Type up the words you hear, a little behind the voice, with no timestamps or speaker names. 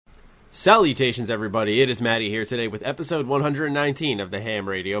Salutations, everybody. It is Maddie here today with episode 119 of the Ham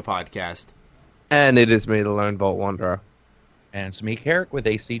Radio Podcast. And it is me, the Lone Bolt Wanderer. And it's me, Carrick, with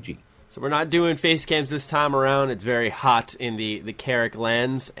ACG. So we're not doing face cams this time around. It's very hot in the Carrick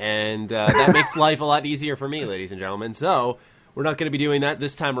lens, and that makes life a lot easier for me, ladies and gentlemen. So we're not going to be doing that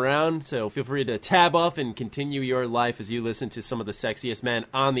this time around, so feel free to tab off and continue your life as you listen to some of the sexiest men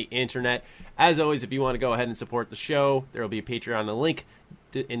on the internet. As always, if you want to go ahead and support the show, there will be a Patreon link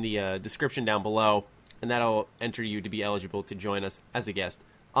in the description down below, and that'll enter you to be eligible to join us as a guest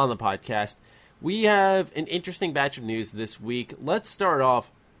on the podcast. We have an interesting batch of news this week. Let's start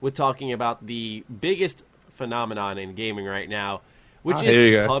off with talking about the biggest phenomenon in gaming right now, which is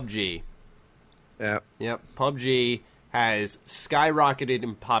PUBG. Yep, PUBG has skyrocketed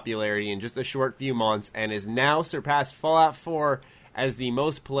in popularity in just a short few months and has now surpassed Fallout 4 as the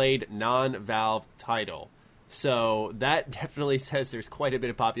most played non-Valve title. So that definitely says there's quite a bit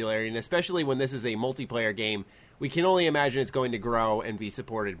of popularity, and especially when this is a multiplayer game, we can only imagine it's going to grow and be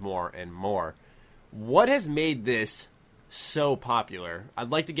supported more and more. What has made this so popular? I'd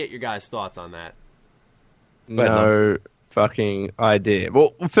like to get your guys' thoughts on that. No fucking idea.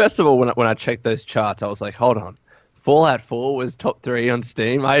 Well, first of all, when I checked those charts, I was like, hold on. Fallout 4 was top 3 on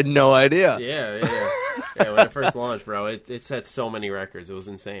Steam? I had no idea. Yeah, when it first launched, bro, it set so many records. It was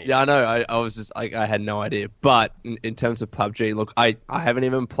insane. Yeah, I know. I was just, I had no idea. But in terms of PUBG, look, I haven't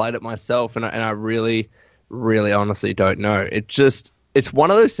even played it myself, and I really, really honestly don't know. It's one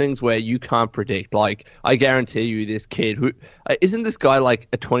of those things where you can't predict. Like, I guarantee you this kid, who isn't this guy like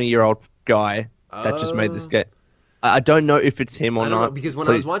a 20-year-old guy that just made this game? I don't know if it's him or not. Know, because when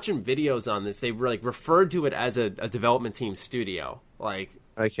I was watching videos on this, they were referred to it as a development team studio.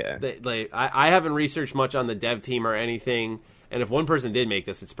 Okay. I haven't researched much on the dev team or anything, and if one person did make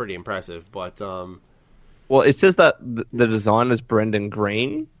this, it's pretty impressive. But well, it says that the designer is Brendan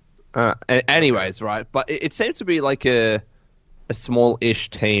Green. Anyways, right? But it seems to be like a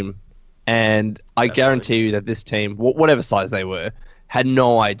small-ish team, and I guarantee you that this team, whatever size they were, had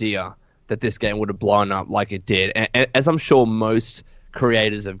no idea that this game would have blown up like it did. And as I'm sure most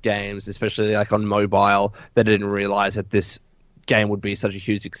creators of games, especially like on mobile, that didn't realize that this game would be such a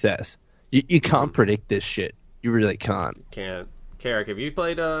huge success. You can't predict this shit. You really can't. Can't. Carrick, have you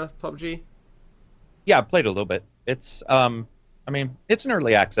played PUBG? Yeah, I played a little bit. It's, it's an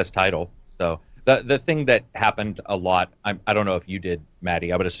early access title. So the thing that happened a lot, I don't know if you did,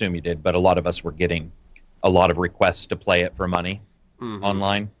 Maddie. I would assume you did, but a lot of us were getting a lot of requests to play it for money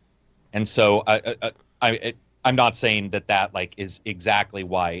online. And so I'm not saying that is exactly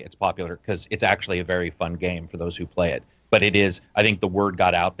why it's popular, because it's actually a very fun game for those who play it. But it is, I think the word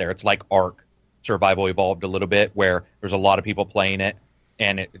got out there. It's like Ark Survival Evolved a little bit, where there's a lot of people playing it,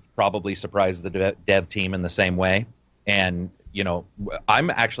 and it probably surprised the dev team in the same way. And, I'm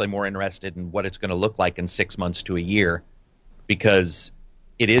actually more interested in what it's going to look like in 6 months to a year, because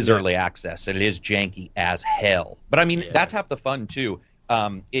it is early access, and it is janky as hell. But, that's half the fun, too.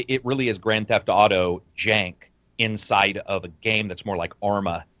 It really is Grand Theft Auto jank inside of a game that's more like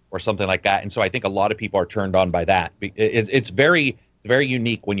Arma or something like that. And so I think a lot of people are turned on by that. It's very, very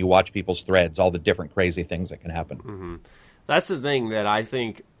unique when you watch people's threads, all the different crazy things that can happen. Mm-hmm. That's the thing that I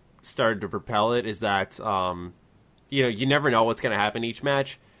think started to propel it, is that, you never know what's going to happen each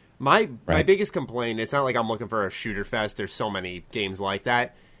match. My biggest complaint, it's not like I'm looking for a shooter fest. There's so many games like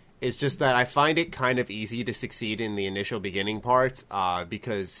that. It's just that I find it kind of easy to succeed in the initial beginning parts,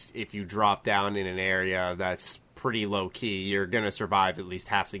 because if you drop down in an area that's pretty low-key, you're going to survive at least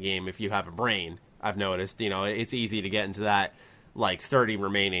half the game if you have a brain, I've noticed. It's easy to get into that, 30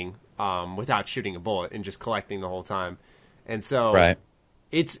 remaining without shooting a bullet and just collecting the whole time. And so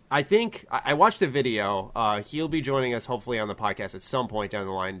I think I watched a video. He'll be joining us hopefully on the podcast at some point down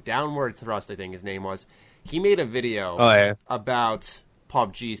the line. Downward Thrust, I think his name was. He made a video about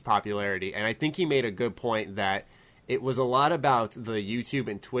PUBG's popularity, and I think he made a good point that it was a lot about the YouTube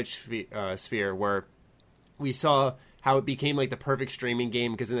and Twitch sphere, where we saw how it became the perfect streaming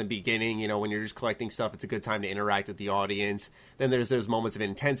game, because in the beginning, when you're just collecting stuff, it's a good time to interact with the audience. Then there's those moments of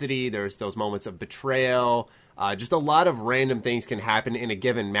intensity, there's those moments of betrayal, just a lot of random things can happen in a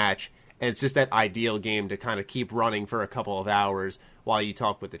given match, and it's just that ideal game to kind of keep running for a couple of hours while you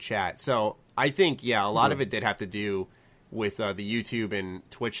talk with the chat. So I think, a lot of it did have to do with the YouTube and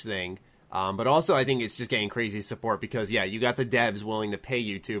Twitch thing. But also I think it's just getting crazy support, because, you got the devs willing to pay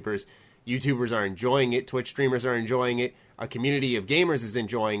YouTubers. YouTubers are enjoying it. Twitch streamers are enjoying it. A community of gamers is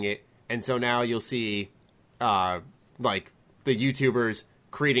enjoying it. And so now you'll see, the YouTubers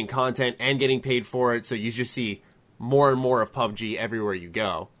creating content and getting paid for it. So you just see more and more of PUBG everywhere you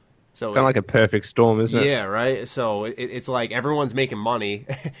go. So kind of like a perfect storm, isn't it? yeah, right. So it's like everyone's making money.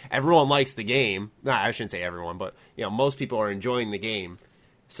 Everyone likes the game. Nah, I shouldn't say everyone, but most people are enjoying the game.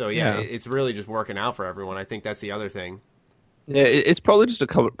 So yeah, it's really just working out for everyone. I think that's the other thing. Yeah, it's probably just a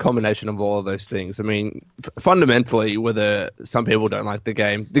combination of all of those things. I mean, fundamentally, whether some people don't like the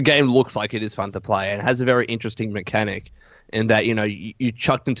game looks like it is fun to play and has a very interesting mechanic in that, you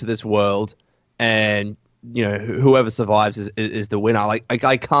chucked into this world and, whoever survives is the winner. Like,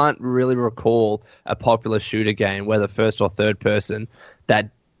 I can't really recall a popular shooter game, whether first or third person, that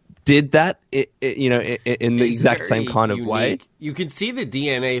did that, in the exact same kind of way. You can see the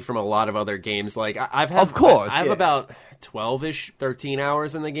DNA from a lot of other games. Like I have about 12-ish, 13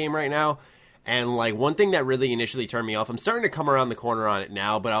 hours in the game right now. And like one thing that really initially turned me off, I'm starting to come around the corner on it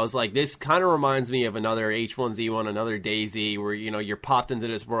now, but I was like, this kind of reminds me of another H1Z1, another DayZ, where, you're popped into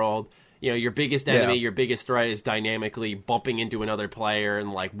this world. Your biggest enemy, your biggest threat is dynamically bumping into another player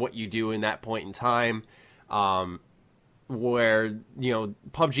and like what you do in that point in time. Where,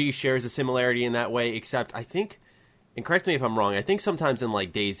 PUBG shares a similarity in that way, except I think, and correct me if I'm wrong, I think sometimes in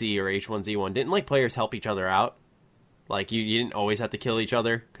like DayZ or H1Z1, didn't like players help each other out? Like you didn't always have to kill each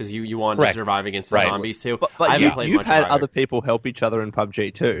other because you wanted to survive against the zombies too. But I haven't played you've much had of either. other people help each other in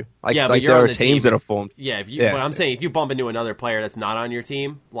PUBG too. Like, yeah, but like you're there on are the teams team that are formed. Yeah, but I'm saying if you bump into another player that's not on your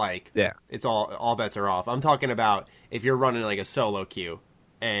team, like it's all bets are off. I'm talking about if you're running like a solo queue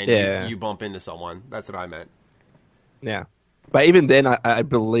and you bump into someone. That's what I meant. Yeah. But even then, I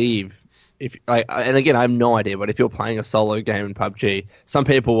believe, and again, I have no idea, but if you're playing a solo game in PUBG, some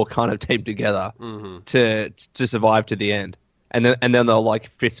people will kind of team together to survive to the end. And then they'll like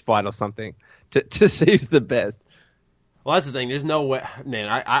fist fight or something to see who's the best. Well, that's the thing. There's no way, man.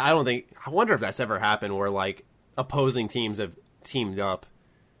 I don't think. I wonder if that's ever happened where like opposing teams have teamed up.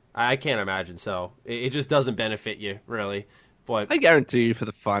 I can't imagine. So it just doesn't benefit you really. But I guarantee you, for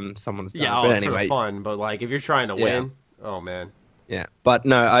the fun, someone's done. Yeah, but anyway, for the fun. But like if you're trying to win, oh man. Yeah, but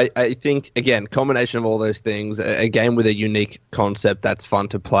no, I think again, combination of all those things, a game with a unique concept that's fun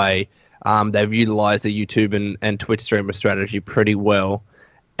to play. They've utilized the YouTube and Twitch streamer strategy pretty well.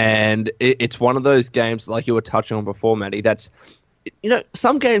 And it's one of those games, like you were touching on before, Matty, that's,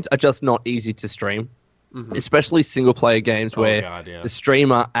 some games are just not easy to stream, especially single-player games where the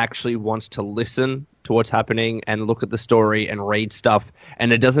streamer actually wants to listen to what's happening and look at the story and read stuff,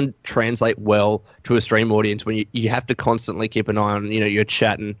 and it doesn't translate well to a stream audience when you have to constantly keep an eye on, your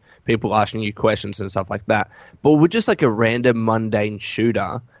chat and people asking you questions and stuff like that. But with just like a random mundane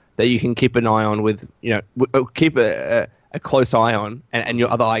shooter that you can keep an eye on with, keep a close eye on, and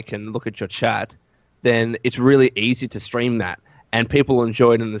your other eye can look at your chat, then it's really easy to stream that. And people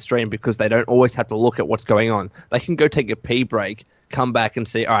enjoy it in the stream because they don't always have to look at what's going on. They can go take a pee break, come back and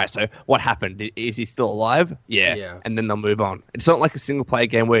see, all right, so what happened? Is he still alive? Yeah. And then they'll move on. It's not like a single-player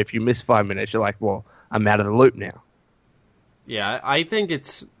game where if you miss 5 minutes, you're like, well, I'm out of the loop now. Yeah, I think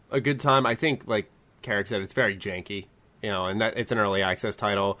it's a good time. I think, like Carrick said, it's very janky. And that it's an early access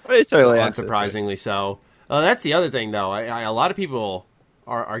title. It's early access, unsurprisingly so. That's the other thing, though. A lot of people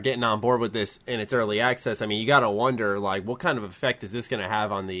are getting on board with this, and it's early access. I mean, you got to wonder, like, what kind of effect is this going to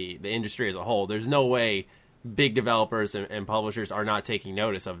have on the industry as a whole? There's no way big developers and publishers are not taking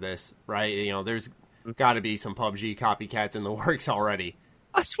notice of this, right? There's got to be some PUBG copycats in the works already.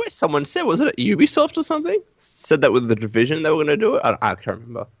 I swear someone said, was it Ubisoft or something? Said that with the Division they were going to do it? I can't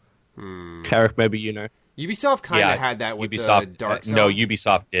remember. Carrick, maybe you know. Ubisoft kind of had that with Ubisoft, the Dark Zone. No,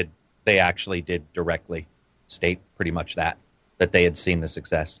 Ubisoft did. They actually did directly state pretty much that they had seen the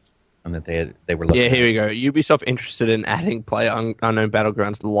success and that they were looking. Yeah, here we go. Ubisoft interested in adding Player Unknown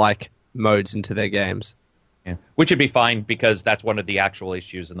Battlegrounds like modes into their games. Yeah, which would be fine because that's one of the actual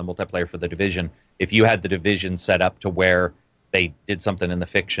issues in the multiplayer for the Division. If you had the Division set up to where they did something in the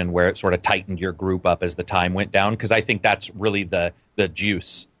fiction where it sort of tightened your group up as the time went down, because I think that's really the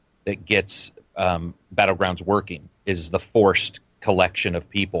juice that gets Battlegrounds working, is the forced collection of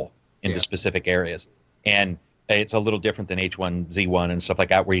people into specific areas. And it's a little different than H1Z1 and stuff like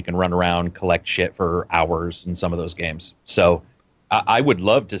that, where you can run around, collect shit for hours in some of those games. So I would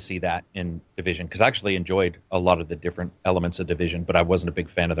love to see that in Division, because I actually enjoyed a lot of the different elements of Division, but I wasn't a big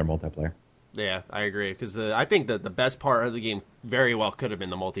fan of their multiplayer. Yeah, I agree, because I think that the best part of the game very well could have been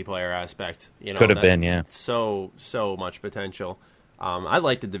the multiplayer aspect. Could have been, yeah. So much potential. I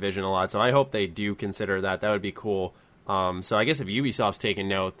like the Division a lot, so I hope they do consider that. That would be cool. So I guess if Ubisoft's taking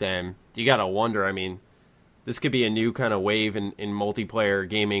note, then you got to wonder, I mean, this could be a new kind of wave in multiplayer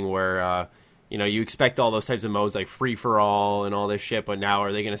gaming where, you expect all those types of modes like free-for-all and all this shit, but now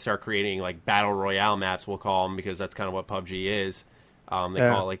are they going to start creating like Battle Royale maps, we'll call them, because that's kind of what PUBG is. They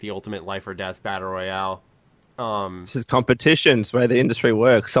call it like the ultimate life or death Battle Royale. This is competitions where the industry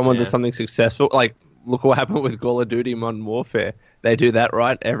works. Someone does something successful. Like, look what happened with Call of Duty Modern Warfare. They do that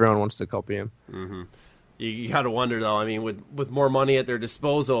right. Everyone wants to copy them. Mm-hmm. You got to wonder, though. I mean, with more money at their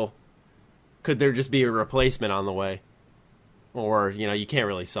disposal, could there just be a replacement on the way? Or, you can't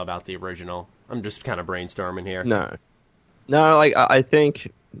really sub out the original. I'm just kind of brainstorming here. No, like, I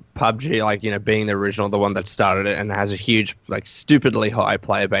think PUBG, like, being the original, the one that started it and has a huge, like, stupidly high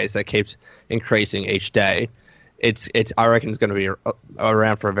player base that keeps increasing each day, I reckon it's going to be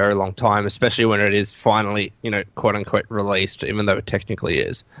around for a very long time, especially when it is finally, quote unquote released, even though it technically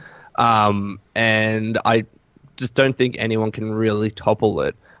is. And I just don't think anyone can really topple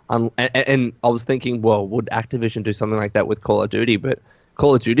it. And I was thinking, well, would Activision do something like that with Call of Duty? But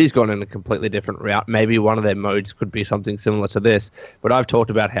Call of Duty's gone in a completely different route. Maybe one of their modes could be something similar to this. But I've talked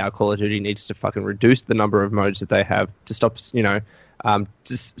about how Call of Duty needs to fucking reduce the number of modes that they have to stop,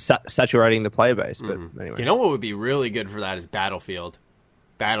 just saturating the player base. But anyway. You know what would be really good for that is Battlefield.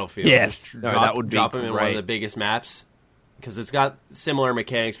 Yes. That would be drop them in great. one of the biggest maps. Because it's got similar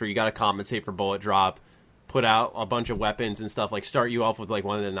mechanics where you got to compensate for bullet drop, put out a bunch of weapons and stuff, like start you off with like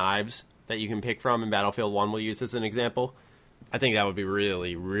one of the knives that you can pick from in Battlefield 1 we'll use as an example. I think that would be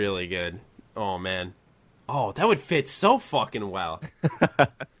really, really good. Oh, man. Oh, that would fit so fucking well.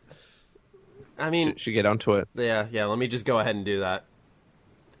 I mean... Should get onto it. Yeah, let me just go ahead and do that.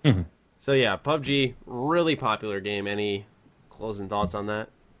 Mm-hmm. So, yeah, PUBG, really popular game. Any closing thoughts on that?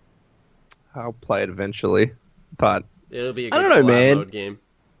 I'll play it eventually, but... It'll be a good I don't know, collab man. mode game.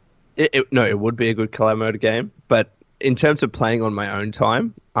 It would be a good collab mode game, but in terms of playing on my own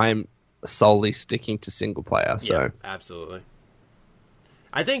time, I'm solely sticking to single player. So yeah, absolutely.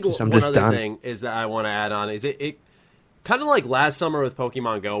 I think I'm one just other done. thing is that I want to add on is it kind of like last summer with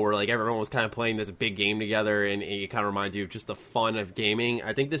Pokemon Go, where like everyone was kind of playing this big game together, and it kind of reminds you of just the fun of gaming.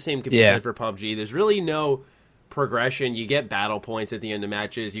 I think the same could be said for PUBG. There's really no progression. You get battle points at the end of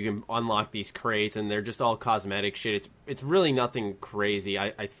matches. You can unlock these crates, and they're just all cosmetic shit. It's really nothing crazy,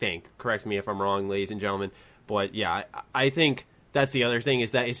 I think. Correct me if I'm wrong, ladies and gentlemen. But yeah, I think that's the other thing,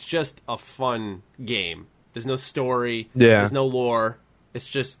 is that it's just a fun game. There's no story. Yeah. There's no lore. It's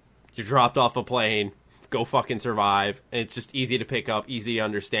just you're dropped off a plane, go fucking survive. And it's just easy to pick up, easy to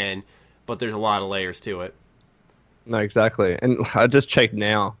understand, but there's a lot of layers to it. No, exactly. And I just checked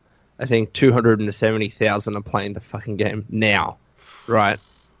now. I think 270,000 are playing the fucking game now, right?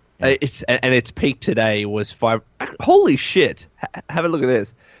 Yeah. Its peak today was 5. Holy shit! Have a look at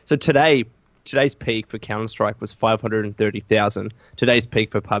this. So today's peak for Counter-Strike was 530,000. Today's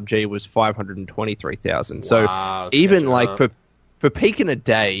peak for PUBG was 523,000. Wow, so even like for peak in a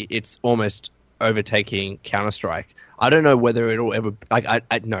day, it's almost overtaking Counter-Strike. I don't know whether it'll ever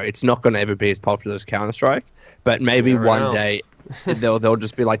no, it's not going to ever be as popular as Counter-Strike, but maybe one day there'll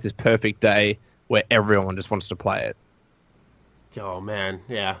just be like this perfect day where everyone just wants to play it. Oh man,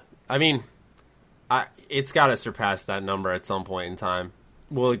 yeah. I mean, it's got to surpass that number at some point in time.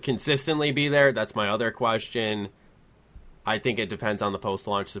 Will it consistently be there? That's my other question. I think it depends on the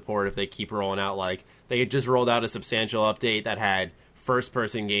post-launch support. If they keep rolling out, like they just rolled out a substantial update that had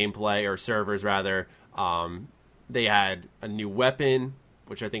first-person gameplay, or servers rather. They had a new weapon,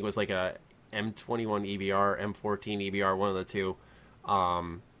 which I think was like a M21 EBR, M14 EBR, one of the two.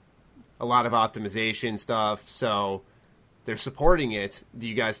 A lot of optimization stuff, so they're supporting it. Do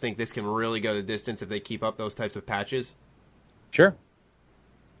you guys think this can really go the distance if they keep up those types of patches? Sure.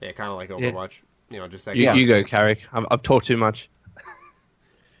 Yeah, kind of like Overwatch. Yeah. Just that. You go, Carrick. I've talked too much.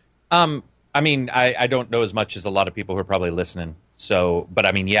 I mean, I don't know as much as a lot of people who are probably listening. So, but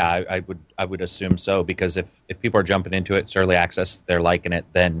I mean, yeah, I would assume so, because if people are jumping into it, it's early access, they're liking it,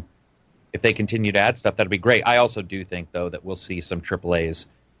 then if they continue to add stuff, that'd be great. I also do think, though, that we'll see some AAAs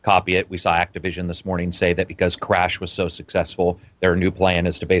copy it. We saw Activision this morning say that because Crash was so successful, their new plan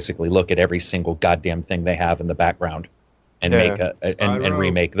is to basically look at every single goddamn thing they have in the background and and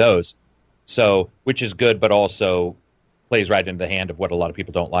remake those. So, which is good, but also plays right into the hand of what a lot of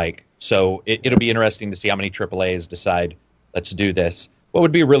people don't like. So it'll be interesting to see how many AAAs decide, let's do this. What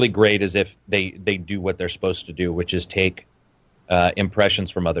would be really great is if they do what they're supposed to do, which is take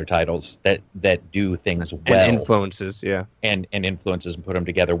impressions from other titles that do things well. And influences, yeah. And influences and put them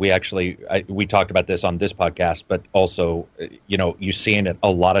together. We talked about this on this podcast, but also, you're seeing it a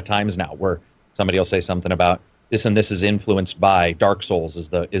lot of times now where somebody will say something about this and this is influenced by Dark Souls is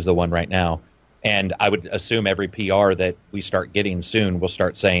the one right now. And I would assume every PR that we start getting soon will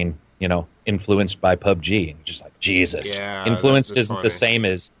start saying, influenced by PUBG. And just like, Jesus. Yeah, influenced isn't the same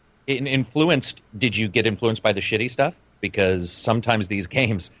as... Influenced, did you get influenced by the shitty stuff? Because sometimes these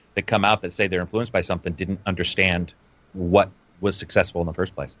games that come out that say they're influenced by something didn't understand what was successful in the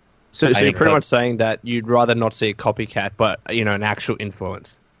first place. So you're think pretty that- much saying that you'd rather not see a copycat, but an actual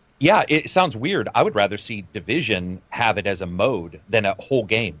influence. Yeah, it sounds weird. I would rather see Division have it as a mode than a whole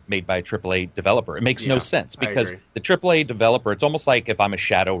game made by a AAA developer. It makes no Yeah, sense I because agree. the AAA developer, it's almost like if I'm a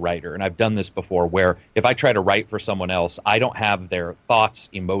shadow writer, and I've done this before, where if I try to write for someone else, I don't have their thoughts,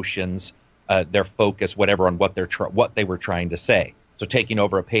 emotions, their focus, whatever, on what what they were trying to say. So taking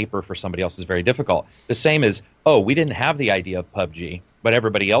over a paper for somebody else is very difficult. The same as, oh, we didn't have the idea of PUBG, but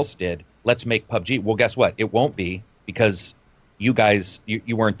everybody else did. Let's make PUBG. Well, guess what? It won't be because you guys,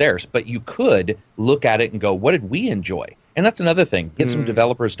 you weren't there. But you could look at it and go, what did we enjoy? And that's another thing. Get some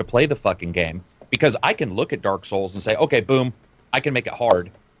developers to play the fucking game, because I can look at Dark Souls and say, okay, boom, I can make it hard.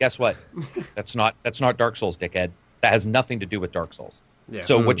 Guess what? That's not Dark Souls, dickhead. That has nothing to do with Dark Souls. Yeah.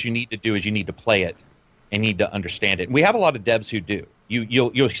 So what you need to do is you need to play it and need to understand it. And we have a lot of devs who do.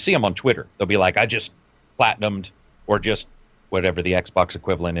 You'll see them on Twitter. They'll be like, I just platinumed, or just whatever the Xbox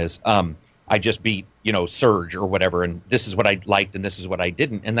equivalent is. I just beat, Surge or whatever, and this is what I liked and this is what I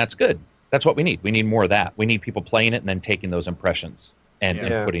didn't, and that's good. That's what we need. We need more of that. We need people playing it and then taking those impressions and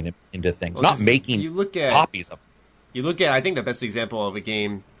putting it into things, Well, not 'cause making you look at- copies of them. You look at, I think the best example of a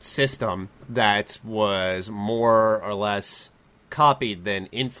game system that was more or less copied than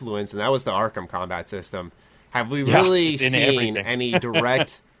influenced, and that was the Arkham combat system. Have we really it's in seen everything. any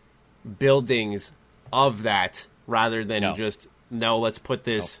direct buildings of that, rather than No. just, no, let's put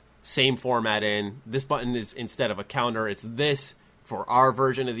this same format in. This button is, instead of a counter, it's this for our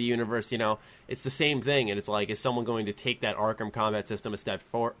version of the universe. It's the same thing, and it's like, is someone going to take that Arkham combat system a step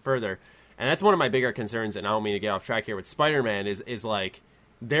further? And that's one of my bigger concerns, and I don't mean to get off track here with Spider-Man, is like,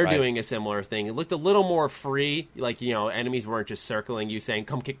 they're Right. doing a similar thing. It looked a little more free, like, enemies weren't just circling you saying,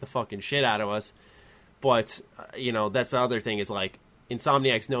 come kick the fucking shit out of us. But, that's the other thing, is like,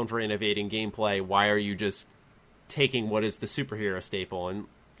 Insomniac's known for innovating gameplay. Why are you just taking what is the superhero staple and,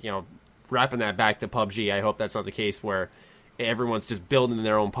 wrapping that back to PUBG? I hope that's not the case where everyone's just building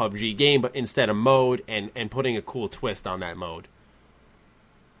their own PUBG game, but instead of mode, and putting a cool twist on that mode.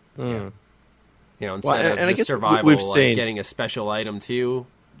 Instead Well, and of I just guess survival, we've like seen- getting a special item too,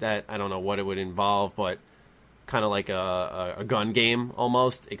 that I don't know what it would involve, but kind of like a gun game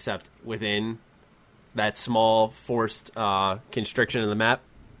almost, except within that small forced constriction of the map.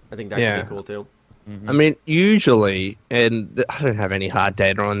 I think that could be cool too. I mean, usually, and I don't have any hard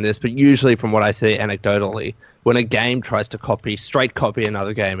data on this, but usually from what I see anecdotally, when a game tries to straight copy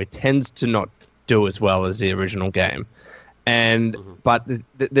another game, it tends to not do as well as the original game. And but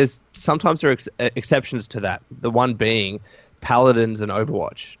there's sometimes there are exceptions to that. The one being Paladins and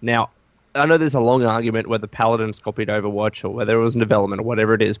Overwatch. Now, I know there's a long argument whether Paladins copied Overwatch or whether it was in development or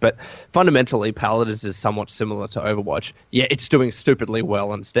whatever it is, but fundamentally Paladins is somewhat similar to Overwatch. Yeah, it's doing stupidly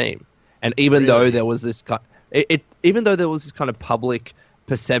well on Steam. And even though there was this even though there was this kind of public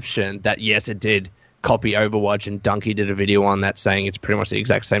perception that yes, it did copy Overwatch, and Dunkey did a video on that saying it's pretty much the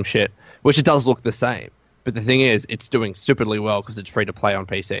exact same shit, which it does look the same. But the thing is, it's doing stupidly well because it's free to play on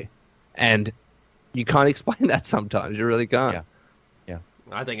PC. And you can't explain that sometimes. You really can't. Yeah.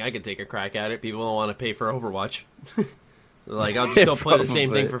 I think I could take a crack at it. People don't want to pay for Overwatch. So, like, I'll just go play the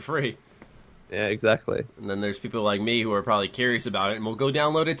same thing Probably. for free. Yeah, exactly. And then there's people like me who are probably curious about it, and we'll go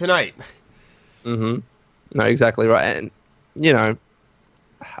download it tonight. No, exactly right. And,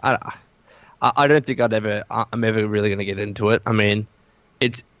 I don't think I'm ever really going to get into it. I mean,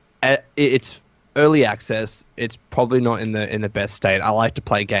 it's early access. It's probably not in the best state. I like to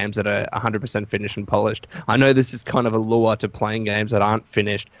play games that are 100% finished and polished. I know this is kind of a lure to playing games that aren't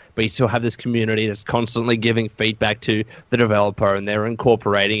finished, but you still have this community that's constantly giving feedback to the developer, and they're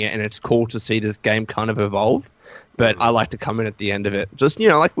incorporating it, and it's cool to see this game kind of evolve. But I like to come in at the end of it, just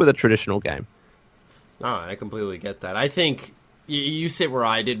like with a traditional game. Oh, I completely get that. I think you sit where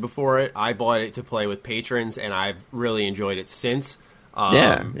I did before it. I bought it to play with patrons, and I've really enjoyed it since.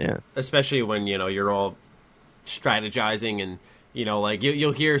 Yeah. Especially when, you're all strategizing and, like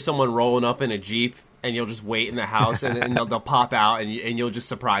you'll hear someone rolling up in a Jeep and you'll just wait in the house and they'll pop out and you'll just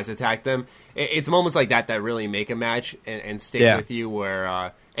surprise attack them. It's moments like that that really make a match and stick with you,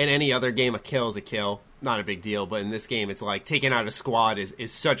 where in any other game, a kill is a kill. Not a big deal. But in this game, it's like taking out a squad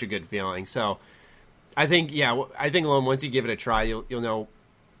is such a good feeling. So I think, Lone, once you give it a try, you'll know,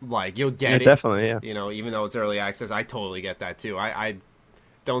 like, you'll get it. Definitely, yeah. Even though it's early access, I totally get that too. I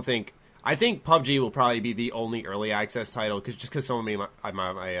think PUBG will probably be the only early access title, because so many of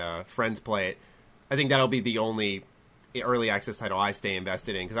my friends play it. I think that'll be the only early access title I stay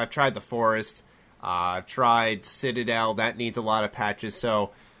invested in, because I've tried The Forest, I've tried Citadel. That needs a lot of patches.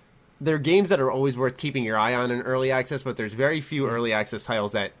 So there are games that are always worth keeping your eye on in early access, but there's very few early access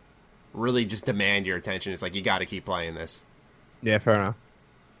titles that really just demand your attention. It's like, you got to keep playing this. Yeah, fair enough.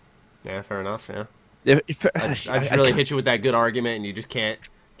 Yeah, fair enough. Yeah, I just I really can't- hit you with that good argument, and you just can't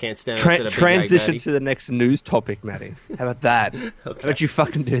stand up to the big transition guy, to the next news topic, Matty. How about that? How about you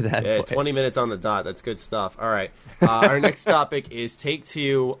fucking do that? Yeah, boy? 20 minutes on the dot. That's good stuff. All right. Our next topic is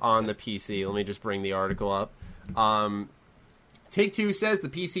Take-Two on the PC. Let me just bring the article up. Take-Two says the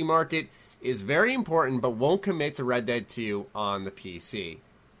PC market is very important, but won't commit to Red Dead 2 on the PC.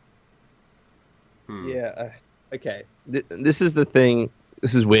 Yeah. Okay. This is the thing.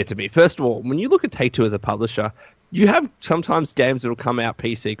 This is weird to me. First of all, when you look at Take-Two as a publisher, you have sometimes games that will come out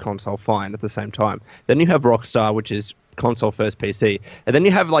PC, console, fine at the same time. Then you have Rockstar, which is console first PC, and then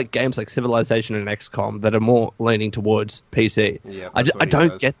you have like games like Civilization and XCOM that are more leaning towards PC. Yeah, I that's what he don't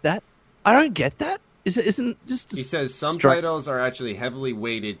says. get that. I don't get that. Isn't just He says some titles are actually heavily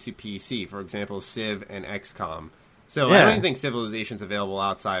weighted to PC. For example, Civ and XCOM. So I Yeah. don't even think Civilization's available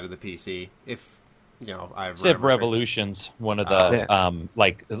outside of the PC. If I Civ remember Revolution's one of the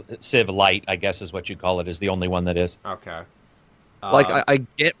like Civ Lite, I guess is what you call it, is the only one that is. Okay. like I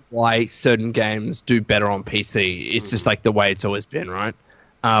get why certain games do better on PC. It's just like the way it's always been, right?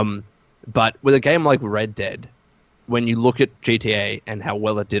 But with a game like Red Dead, when you look at GTA and how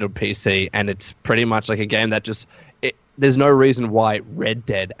well it did on PC, and it's pretty much like a game that there's no reason why Red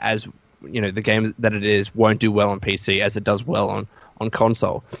Dead, as the game that it is, won't do well on PC as it does well on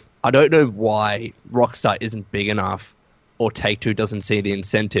console. I don't know why Rockstar isn't big enough, or Take-Two doesn't see the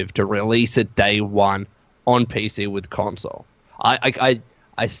incentive to release it day one on PC with console. I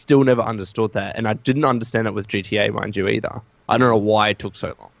still never understood that, and I didn't understand it with GTA, mind you, either. I don't know why it took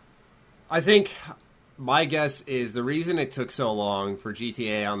so long. I think my guess is the reason it took so long for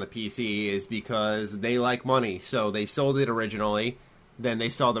GTA on the PC is because they like money. So they sold it originally, then they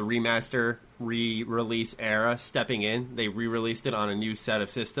saw the remaster re-release era stepping in. They re-released it on a new set of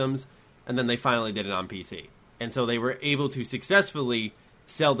systems, and then they finally did it on PC. And so they were able to successfully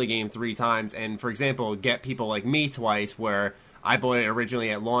sell the game 3 times and, for example, get people like me twice, where I bought it originally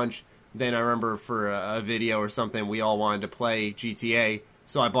at launch. Then I remember for a video or something, we all wanted to play GTA,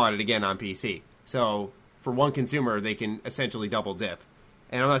 so I bought it again on PC. So for one consumer, they can essentially double dip.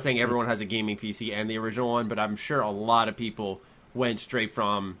 And I'm not saying everyone has a gaming PC and the original one, but I'm sure a lot of people went straight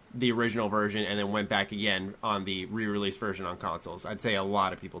from the original version and then went back again on the re-release version on consoles. I'd say a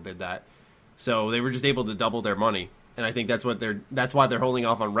lot of people did that. So they were just able to double their money. And I think that's why they're holding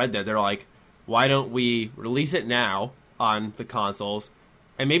off on Red Dead. They're like, why don't we release it now on the consoles?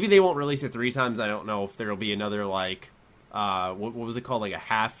 And maybe they won't release it 3 times. I don't know if there'll be another, like, what was it called? Like a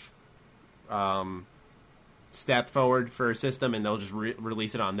half step forward for a system, and they'll just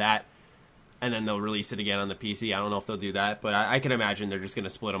release it on that. And then they'll release it again on the PC. I don't know if they'll do that, but I can imagine they're just going to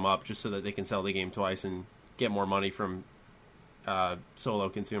split them up just so that they can sell the game twice and get more money from solo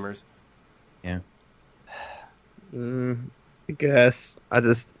consumers. Yeah. I guess I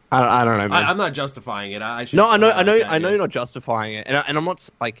don't know, man. I'm not justifying it. I No, I know yeah. you're not justifying it, and I'm not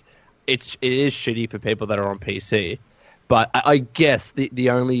like it is shitty for people that are on PC, but I guess the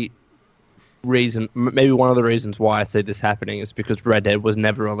only reason, maybe one of the reasons why I see this happening is because Red Dead was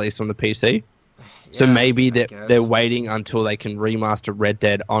never released on the PC. So Yeah, maybe I guess. they're waiting until they can remaster Red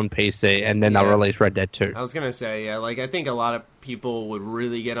Dead on PC, and then they'll Yeah. release Red Dead 2. I was gonna say, yeah, like I think a lot of people would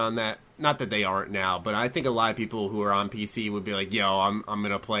really get on that. Not that they aren't now, but I think a lot of people who are on PC would be like, "Yo, I'm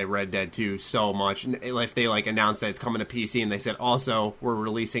gonna play Red Dead 2 so much." And if they like announced that it's coming to PC and they said, "Also, we're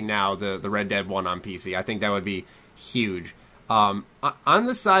releasing now the Red Dead 1 on PC," I think that would be huge. On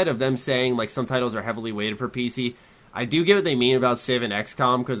the side of them saying like some titles are heavily weighted for PC, I do get what they mean about Civ and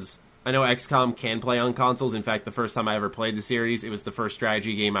XCOM, because I know XCOM can play on consoles. In fact, the first time I ever played the series, it was the first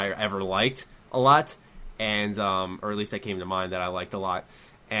strategy game I ever liked a lot, and or at least that came to mind that I liked a lot.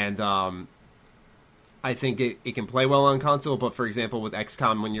 And I think it can play well on console, but for example, with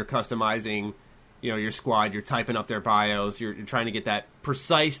XCOM, when you're customizing, your squad, you're typing up their bios, you're trying to get that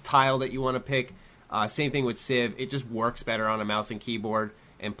precise tile that you want to pick. Same thing with Civ. It just works better on a mouse and keyboard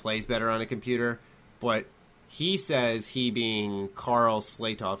and plays better on a computer. But he says, he being Karl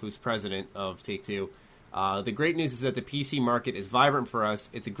Slatoff, who's president of Take-Two, the great news is that the PC market is vibrant for us.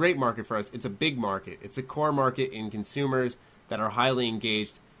 It's a great market for us. It's a big market. It's a core market in consumers that are highly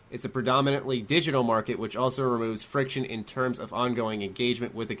engaged. It's a predominantly digital market, which also removes friction in terms of ongoing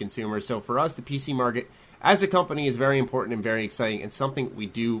engagement with the consumer. So for us, the PC market as a company is very important and very exciting, and something we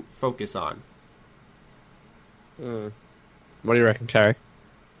do focus on. What do you reckon, Carrie?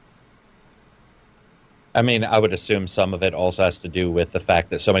 I mean, I would assume some of it also has to do with the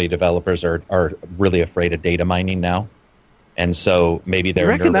fact that so many developers are really afraid of data mining now. And so maybe they're You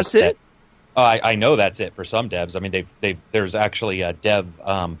reckon nervous that's it? I know that's it for some devs. I mean, there's actually a dev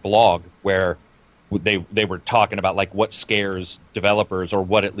blog where they were talking about like what scares developers or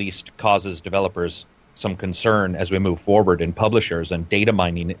what at least causes developers some concern as we move forward, and publishers, and data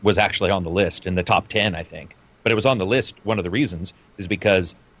mining was actually on the list in the top 10, I think. But it was on the list. One of the reasons is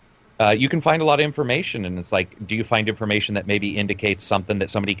because you can find a lot of information, and it's like, do you find information that maybe indicates something that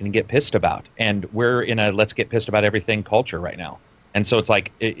somebody can get pissed about? And we're in a let's get pissed about everything culture right now. And so it's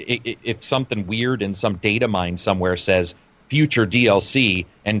like, if something weird in some data mine somewhere says future DLC,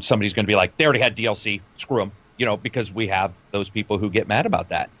 and somebody's going to be like, they already had DLC, screw them, because we have those people who get mad about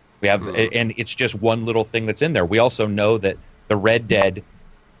that. We have, and it's just one little thing that's in there. We also know that the Red Dead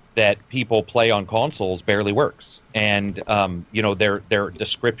that people play on consoles barely works, and their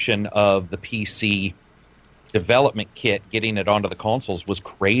description of the PC development kit getting it onto the consoles was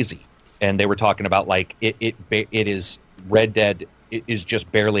crazy, and they were talking about like it is Red Dead is just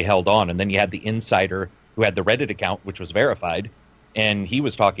barely held on, and then you had the insider who had the Reddit account, which was verified, and he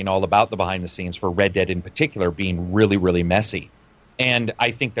was talking all about the behind the scenes for Red Dead in particular being really, really messy. And I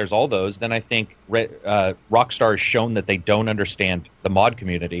think there's all those. Then I think Rockstar has shown that they don't understand the mod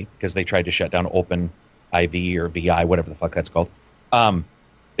community because they tried to shut down OpenIV or VI, whatever the fuck that's called.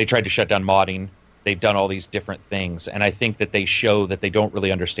 They tried to shut down modding. They've done all these different things. And I think that they show that they don't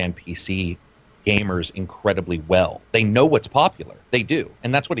really understand PC gamers incredibly well. They know what's popular. They do.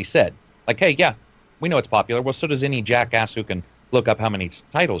 And that's what he said. Like, hey, yeah, we know it's popular. Well, so does any jackass who can look up how many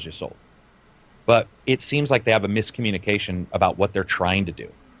titles you sold. But it seems like they have a miscommunication about what they're trying to do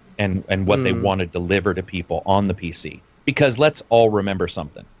and what they want to deliver to people on the PC. Because let's all remember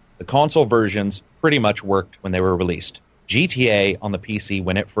something. The console versions pretty much worked when they were released. GTA on the PC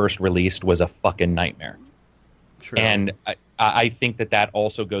when it first released was a fucking nightmare. True. And I think that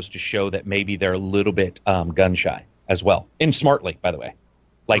also goes to show that maybe they're a little bit gun shy as well. And smartly, by the way.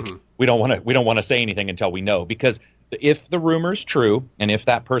 Like, we don't want to say anything until we know. Because if the rumor's true, and if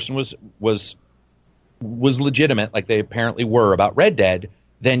that person was legitimate, like they apparently were about Red Dead,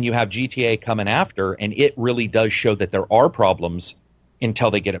 then you have GTA coming after, and it really does show that there are problems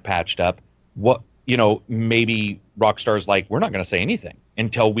until they get it patched up. Maybe Rockstar's like, we're not going to say anything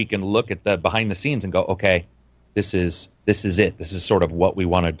until we can look at the behind the scenes and go, okay, this is it. This is sort of what we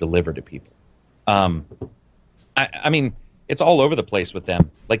want to deliver to people. I mean, it's all over the place with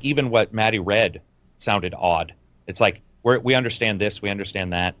them. Like, even what Maddie read sounded odd. It's like, we understand this, we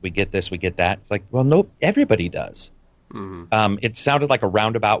understand that, we get this, we get that. It's like, well, no, everybody does. Mm-hmm. It sounded like a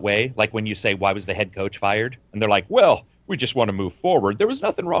roundabout way, like when you say, why was the head coach fired? And they're like, well, we just want to move forward. There was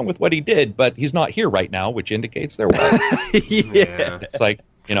nothing wrong with what he did, but he's not here right now, which indicates there was. Yeah. It's like,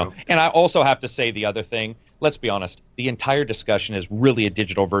 and I also have to say the other thing, let's be honest, the entire discussion is really a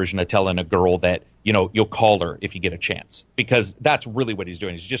digital version of telling a girl that, you'll call her if you get a chance. Because that's really what he's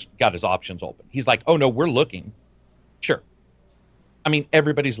doing. He's just got his options open. He's like, oh, no, we're looking. Sure. I mean,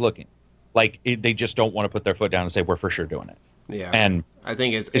 everybody's looking. Like, they just don't want to put their foot down and say, we're for sure doing it. Yeah. And I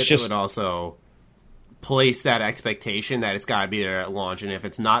think it would also place that expectation that it's got to be there at launch. And if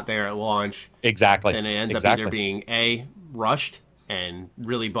it's not there at launch, exactly, then it ends up either being A, rushed and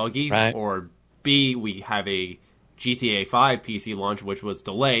really buggy, right, or B, we have a GTA 5 PC launch, which was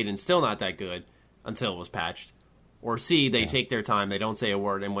delayed and still not that good until it was patched. Or C, they take their time, they don't say a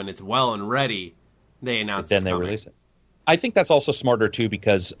word, and when it's well and ready, they announce then they release it. I think that's also smarter too,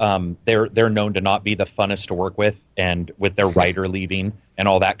 because they're known to not be the funnest to work with, and with their writer leaving and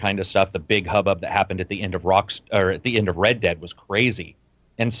all that kind of stuff, the big hubbub that happened at the end of Red Dead was crazy.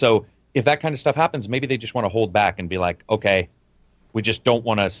 And so if that kind of stuff happens, maybe they just want to hold back and be like, okay, we just don't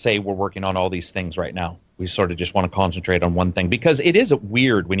want to say we're working on all these things right now. We sort of just want to concentrate on one thing, because it is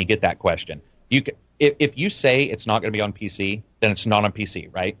weird when you get that question. If you say it's not going to be on PC, then it's not on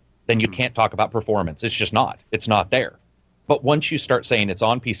PC, right? Then you can't talk about performance. It's just not. It's not there. But once you start saying it's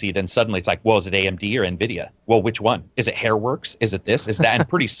on PC, then suddenly it's like, well, is it AMD or NVIDIA? Well, which one? Is it Hairworks? Is it this? Is that? And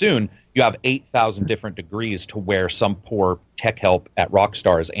pretty soon you have 8,000 different degrees to where some poor tech help at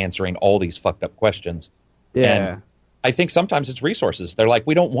Rockstar is answering all these fucked up questions. Yeah. And I think sometimes it's resources. They're like,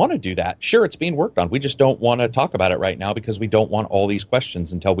 we don't want to do that. Sure, it's being worked on. We just don't want to talk about it right now because we don't want all these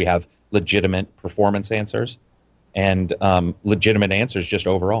questions until we have legitimate performance answers and legitimate answers just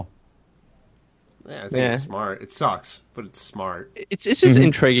overall. Yeah, I think it's smart. It sucks, but it's smart. It's just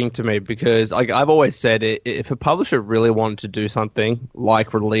intriguing to me because, like I've always said, if a publisher really wanted to do something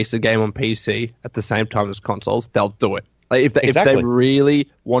like release a game on PC at the same time as consoles, they'll do it. Like if they really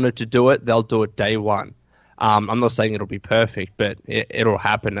wanted to do it, they'll do it day one. I'm not saying it'll be perfect, but it'll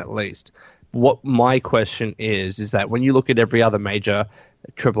happen at least. What my question is that when you look at every other major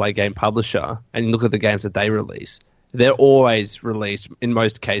AAA game publisher and you look at the games that they release, they're always released, in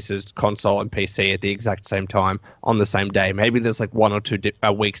most cases, console and PC at the exact same time on the same day. Maybe there's like 1 or 2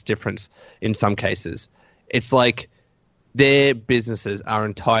 weeks difference in some cases. It's like their businesses are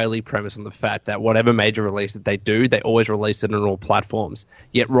entirely premised on the fact that whatever major release that they do, they always release it on all platforms.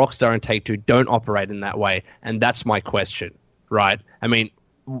 Yet Rockstar and Take-Two don't operate in that way, and that's my question, right? I mean,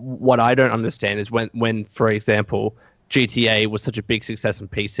 what I don't understand is when, for example, GTA was such a big success on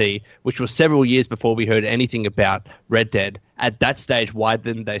PC, which was several years before we heard anything about Red Dead. At that stage, why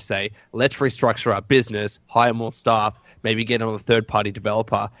didn't they say, let's restructure our business, hire more staff, maybe get on a third-party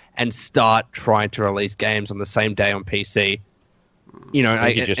developer, and start trying to release games on the same day on PC? You know,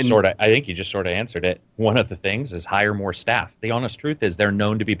 I think you just sort of answered it. One of the things is hire more staff. The honest truth is they're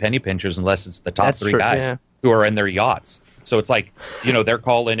known to be penny pinchers unless it's the top three guys who are in their yachts. So it's like, you know, they're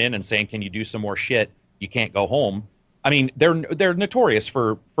calling in and saying, can you do some more shit? You can't go home. I mean, they're notorious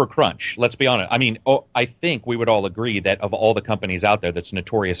for crunch. Let's be honest. I mean, I think we would all agree that of all the companies out there that's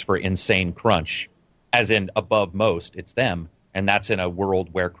notorious for insane crunch, as in above most, it's them. And that's in a world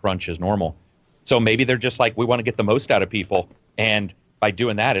where crunch is normal. So maybe they're just like, we want to get the most out of people. And by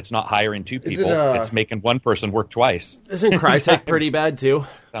doing that, it's not hiring 2 people. It's making one person work twice. Isn't Crytek pretty bad, too?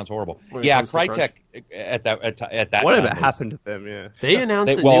 Sounds horrible. Yeah, Crytek at that whatever happened to them, yeah. They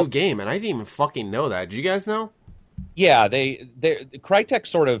announced a new game, and I didn't even fucking know that. Did you guys know? Yeah, Crytek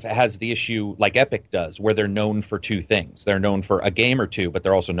sort of has the issue like Epic does, where they're known for 2 things. They're known for a game or 2, but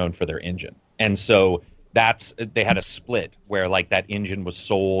they're also known for their engine. And so they had a split where like that engine was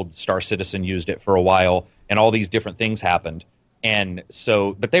sold, Star Citizen used it for a while, and all these different things happened. And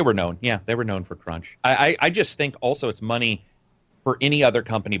so, but they were known. Yeah, they were known for crunch. I just think also it's money for any other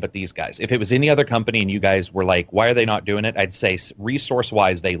company but these guys. If it was any other company and you guys were like, why are they not doing it? I'd say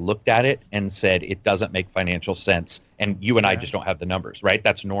resource-wise, they looked at it and said it doesn't make financial sense. And you and I just don't have the numbers, right?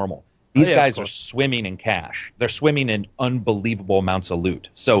 That's normal. These guys are swimming in cash. They're swimming in unbelievable amounts of loot.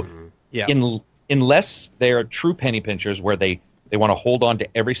 So unless they're true penny pinchers where they want to hold on to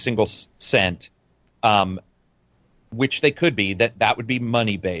every single cent, which they could be, that would be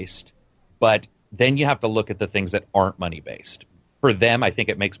money-based. But then you have to look at the things that aren't money-based. For them, I think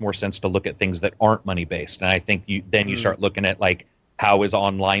it makes more sense to look at things that aren't money-based. And I think you start looking at, like, how is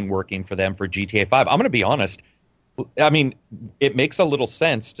online working for them for GTA 5? I'm going to be honest. I mean, it makes a little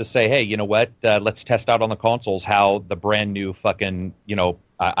sense to say, hey, you know what? Let's test out on the consoles how the brand new fucking, you know,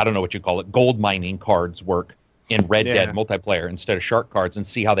 I don't know what you call it, gold mining cards work in Red Dead multiplayer instead of shark cards and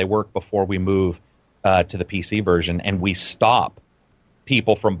see how they work before we move to the PC version. And we stop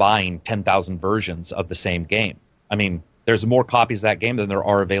people from buying 10,000 versions of the same game. I mean, there's more copies of that game than there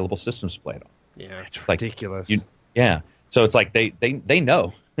are available systems to play it on. Yeah, it's ridiculous. So it's like they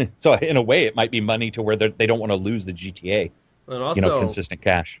know. So in a way, it might be money to where they don't want to lose the GTA. And also, consistent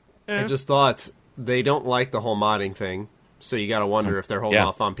cash. I just thought they don't like the whole modding thing, so you got to wonder if they're holding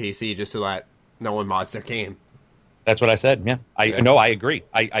off on PC just so that no one mods their game. That's what I said. Yeah, I agree.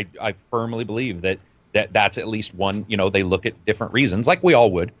 I firmly believe that's at least one. You know, they look at different reasons, like we all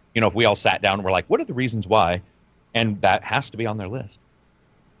would. You know, if we all sat down and we're like, what are the reasons why? And that has to be on their list.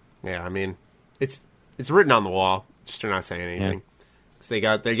 Yeah, I mean, it's written on the wall. Just they're not saying anything. Yeah.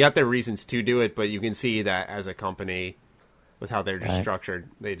 So they got their reasons to do it, but you can see that as a company, with how they're just structured,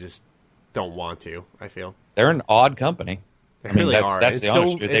 they just don't want to. I feel they're an odd company. They really are. That's the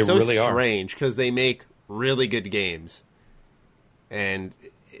honest truth. They really are. It's so strange because they make really good games,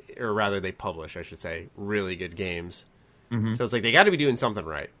 or rather, they publish, I should say, really good games. Mm-hmm. So it's like they got to be doing something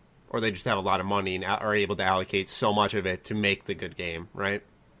right. Or they just have a lot of money and are able to allocate so much of it to make the good game, right?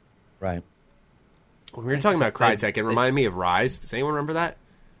 Right. When we were talking about Crytek, it reminded me of Rise. Does anyone remember that?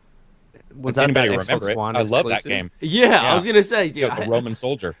 Was that remember it? I love that game. Yeah, I was going to say. Yeah, the Roman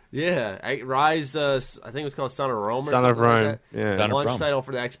soldier. Yeah. Rise, I think it was called Son of Rome or Son something of Rome. Like that. Yeah. Launch title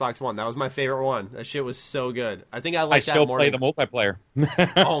for the Xbox One. That was my favorite one. That shit was so good. I think I like that more. I still play the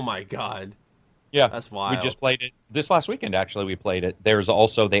multiplayer. Oh, my God. Yeah, that's wild. We just played it this last weekend. Actually, we played it. There's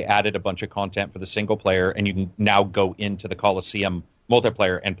also they added a bunch of content for the single player, and you can now go into the Coliseum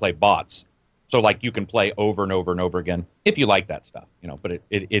multiplayer and play bots. So like you can play over and over and over again if you like that stuff, you know. But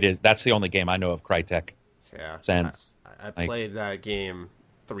it is that's the only game I know of Crytek. Yeah, since I played that game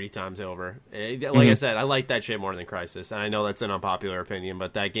 3 times over. I said, I like that shit more than Crysis, and I know that's an unpopular opinion,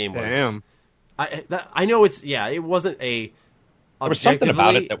 but that game was. Damn. I know it wasn't a. There was something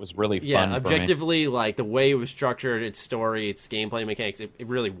about it that was really fun. Yeah, objectively, like the way it was structured, its story, its gameplay mechanics, it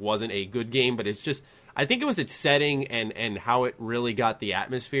really wasn't a good game. But it's just, I think it was its setting and how it really got the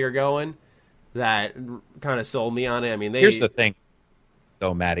atmosphere going that kind of sold me on it. I mean, here's the thing,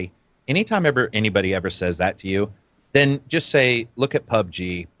 though, Maddie. Anytime anybody ever says that to you, then just say, look at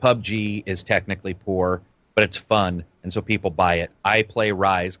PUBG. PUBG is technically poor, but but it's fun, and so people buy it. I play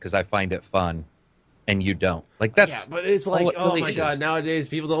Rise because I find it fun, and you don't. Like that's yeah, but it's like, oh really my is. god, nowadays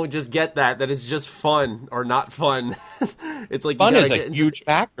people don't just get that it's just fun or not fun. It's like Fun you is gotta a get huge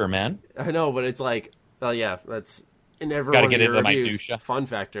factor, man. I know, but it's like, oh yeah, that's in every Gotta one get of your into the reviews. minutia. Fun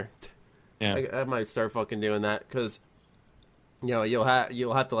factor. Yeah. I might start fucking doing that because, you'll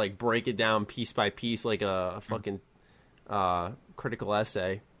have to like break it down piece by piece like a fucking critical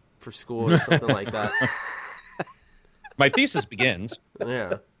essay for school or something like that. My thesis begins.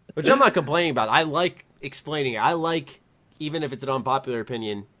 Yeah, which I'm not complaining about. I like explaining it. I like, even if it's an unpopular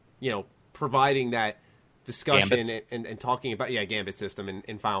opinion, providing that discussion and talking about Gambit system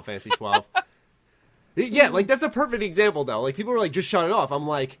in Final Fantasy 12. Yeah, like that's a perfect example though. Like people are like, just shut it off. I'm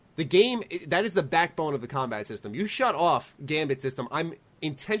like, the game, that is the backbone of the combat system. You shut off Gambit system, I'm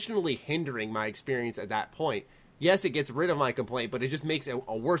intentionally hindering my experience at that point. Yes, it gets rid of my complaint, but it just makes it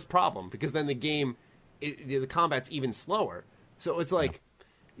a worse problem because then the game, the combat's even slower. So it's like,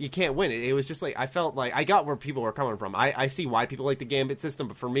 you can't win it. It was just like, I felt like, I got where people were coming from. I see why people like the Gambit system,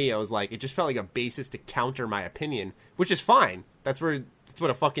 but for me, I was like, it just felt like a basis to counter my opinion, which is fine. That's what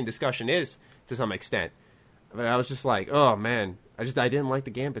a fucking discussion is to some extent. But I was just like, oh man, I didn't like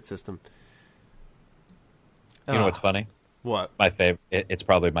the Gambit system. You know what's funny? What? My favorite. It's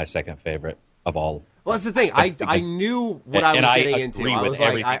probably my second favorite of all. Well, that's the thing. I knew what I was getting into. I was like,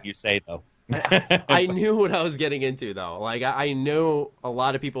 everything you say, though. I knew what I was getting into, though. Like, I know a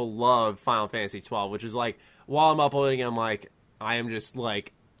lot of people love Final Fantasy 12, which is like, while I'm uploading, I'm like, I am just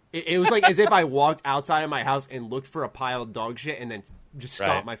like, it was like as if I walked outside of my house and looked for a pile of dog shit and then just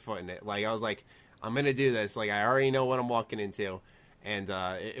stomped my foot in it. Like, I was like, I'm going to do this. Like, I already know what I'm walking into. And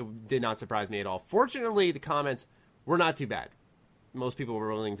it did not surprise me at all. Fortunately, the comments were not too bad. Most people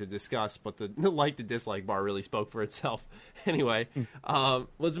were willing to discuss, but the like to dislike bar really spoke for itself. Anyway,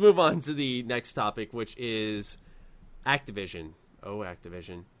 let's move on to the next topic, which is Activision. Oh,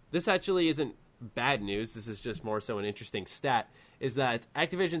 Activision. This actually isn't bad news. This is just more so an interesting stat, is that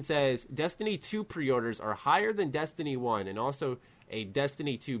Activision says Destiny 2 pre-orders are higher than Destiny 1, and also a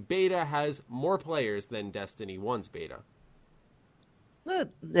Destiny 2 beta has more players than Destiny 1's beta.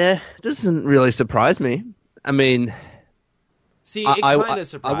 That doesn't really surprise me. I mean... See, it kind of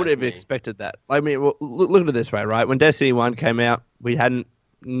surprised me. I would have expected that. I mean, well, look at it this way, right? When Destiny 1 came out, we hadn't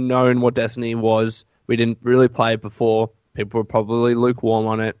known what Destiny was. We didn't really play it before. People were probably lukewarm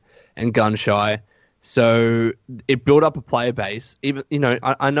on it and gun-shy. So it built up a player base. Even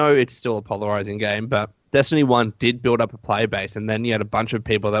I know it's still a polarizing game, but Destiny 1 did build up a player base, and then you had a bunch of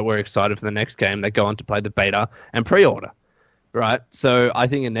people that were excited for the next game that go on to play the beta and pre-order, right? So I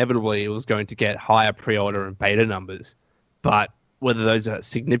think inevitably it was going to get higher pre-order and beta numbers. But whether those are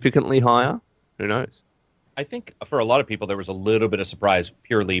significantly higher, who knows? I think for a lot of people, there was a little bit of surprise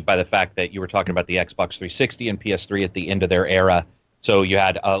purely by the fact that you were talking about the Xbox 360 and PS3 at the end of their era. So you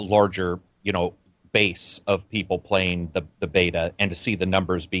had a larger, base of people playing the beta, and to see the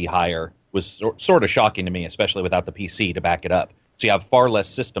numbers be higher was sort of shocking to me, especially without the PC to back it up. So you have far less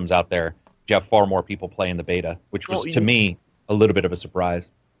systems out there. You have far more people playing the beta, which was, to me, a little bit of a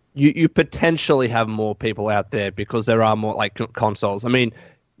surprise. You potentially have more people out there because there are more consoles. I mean,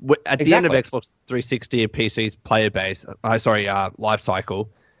 at the end of Xbox 360 and PC's player base, life cycle,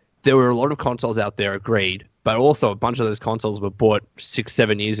 there were a lot of consoles out there, agreed, but also a bunch of those consoles were bought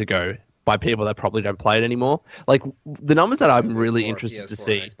 6-7 years ago by people that probably don't play it anymore. Like the numbers that I'm really interested to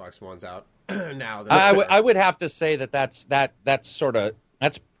see. Xbox One's out now. I would have to say that's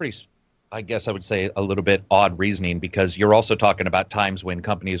pretty. I guess I would say a little bit odd reasoning, because you're also talking about times when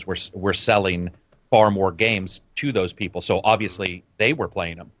companies were selling far more games to those people. So obviously they were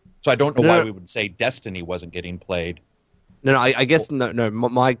playing them. So I don't know why we would say Destiny wasn't getting played. No, I guess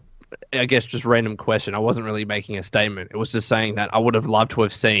my I guess just random question. I wasn't really making a statement. It was just saying that I would have loved to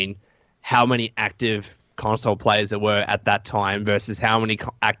have seen how many active console players there were at that time versus how many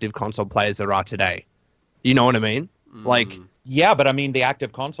active console players there are today. You know what I mean? Like... Yeah, but I mean, the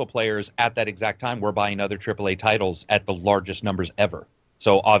active console players at that exact time were buying other AAA titles at the largest numbers ever.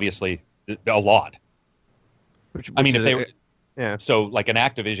 So obviously, a lot. I mean, if they were, so like an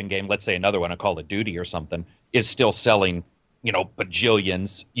Activision game, let's say another one, a Call of Duty or something, is still selling,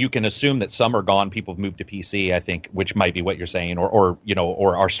 bajillions. You can assume that some are gone. People have moved to PC, I think, which might be what you're saying, or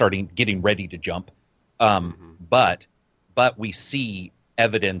are getting ready to jump. But we see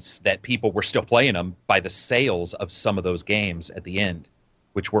evidence that people were still playing them by the sales of some of those games at the end,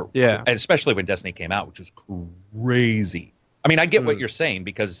 which were, and especially when Destiny came out, which was crazy. I mean, I get what you're saying,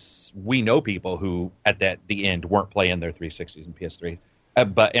 because we know people who at the end weren't playing their 360s and PS3.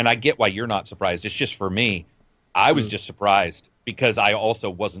 And I get why you're not surprised. It's just for me, I was just surprised because I also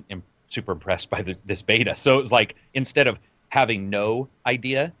wasn't super impressed by this beta. So it was like, instead of having no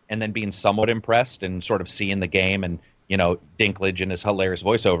idea and then being somewhat impressed and sort of seeing the game and, Dinklage and his hilarious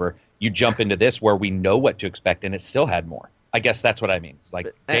voiceover, you jump into this where we know what to expect and it still had more. I guess that's what I mean. It's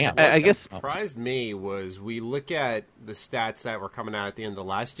like, damn. I guess what surprised me was we look at the stats that were coming out at the end of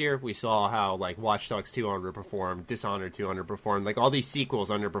last year. We saw how like Watch Dogs 2 underperformed, Dishonored 2 underperformed, like all these sequels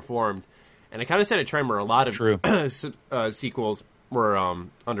underperformed, and it kind of set a trend where a lot of sequels were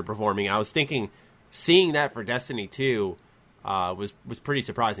underperforming. I was thinking, seeing that for Destiny 2 was pretty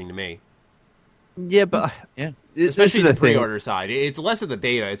surprising to me. Yeah, but especially the pre-order side. It's less of the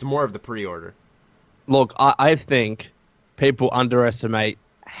beta; it's more of the pre-order. Look, I think people underestimate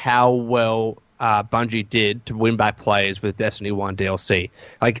how well Bungie did to win back players with Destiny 1 DLC.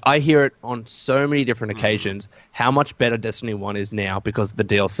 Like, I hear it on so many different occasions how much better Destiny 1 is now because of the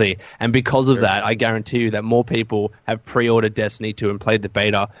DLC. And because of that, I guarantee you that more people have pre-ordered Destiny 2 and played the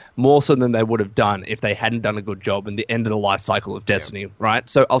beta more so than they would have done if they hadn't done a good job in the end of the life cycle of Destiny, right?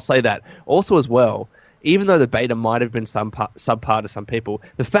 So I'll say that. Also as well, even though the beta might have been subpar to some people,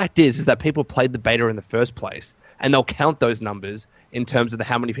 the fact is that people played the beta in the first place, and they'll count those numbers in terms of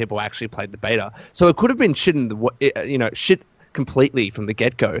how many people actually played the beta. So it could have been shit completely from the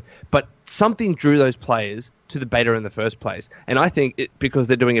get-go, but something drew those players to the beta in the first place. And I think because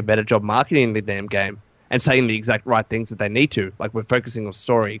they're doing a better job marketing the damn game and saying the exact right things that they need to, like we're focusing on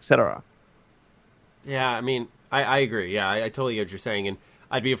story, etc. Yeah, I mean, I agree. Yeah, I totally get what you're saying, and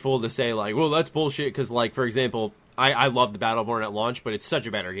I'd be a fool to say, like, well, that's bullshit, because, like, for example, I loved the Battleborn at launch, but it's such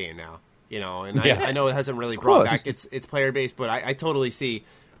a better game now, and I know it hasn't really brought back its player base, but I totally see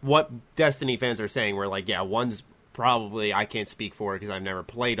what Destiny fans are saying, where, like, yeah, one's probably, I can't speak for it because I've never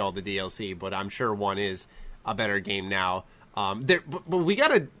played all the DLC, but I'm sure one is a better game now. But we got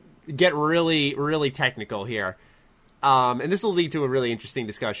to get really, really technical here, and this will lead to a really interesting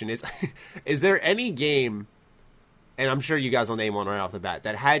discussion. Is there any game, and I'm sure you guys will name one right off the bat,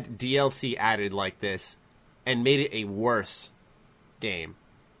 that had DLC added like this and made it a worse game?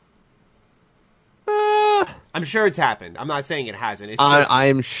 I'm sure it's happened. I'm not saying it hasn't. It's just,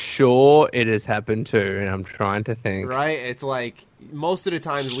 I'm sure it has happened too, and I'm trying to think. Right? It's like most of the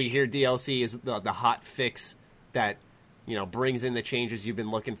times we hear DLC is the hot fix that brings in the changes you've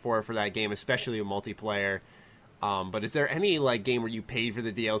been looking for that game, especially with multiplayer. But is there any like game where you paid for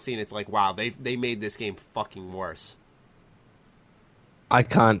the DLC and it's like, wow, they made this game fucking worse? I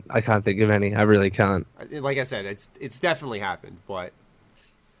can't think of any. I really can't. Like I said, it's definitely happened, but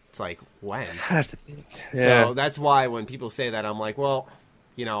it's like, when? I have to think. Yeah. So that's why when people say that, I'm like, well,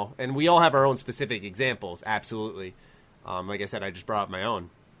 and we all have our own specific examples, absolutely. Like I said, I just brought up my own,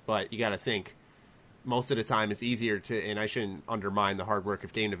 but you got to think. Most of the time, it's easier to, and I shouldn't undermine the hard work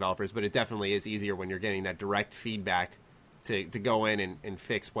of game developers, but it definitely is easier when you're getting that direct feedback to go in and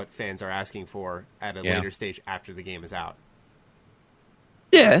fix what fans are asking for at a later stage after the game is out.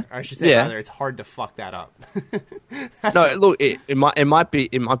 Yeah, or I should say rather, it's hard to fuck that up. No, look, it might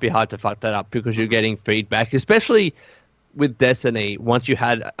be hard to fuck that up because you're getting feedback, especially with Destiny. Once you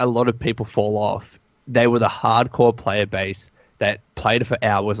had a lot of people fall off, they were the hardcore player base that played for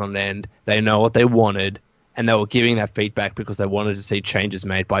hours on end. They know what they wanted, and they were giving that feedback because they wanted to see changes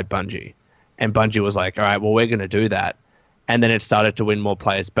made by Bungie. And Bungie was like, all right, well, we're going to do that. And then it started to win more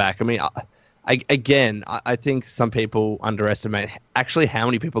players back. I mean, I think some people underestimate actually how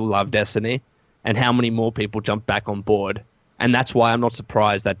many people love Destiny and how many more people jump back on board. And that's why I'm not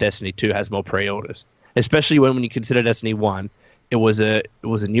surprised that Destiny 2 has more pre-orders, especially when you consider Destiny 1. It was a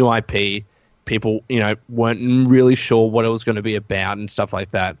new IP. People, weren't really sure what it was going to be about and stuff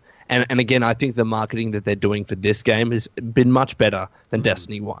like that. And again, I think the marketing that they're doing for this game has been much better than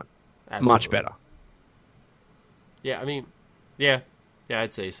Destiny 1. Absolutely. Much better. Yeah, I mean, yeah,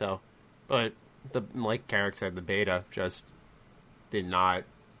 I'd say so. But like Carrick said, the beta just did not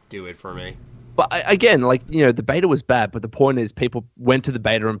do it for me. But again, the beta was bad, but the point is people went to the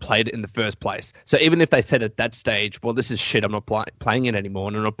beta and played it in the first place. So even if they said at that stage, well, this is shit, I'm not playing it anymore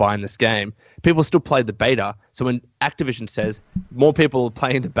and I'm not buying this game, people still played the beta. So when Activision says more people are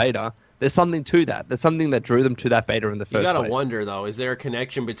playing the beta, there's something to that. There's something that drew them to that beta in the first place. You gotta wonder, though, is there a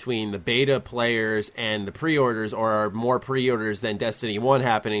connection between the beta players and the pre-orders, or are more pre-orders than Destiny 1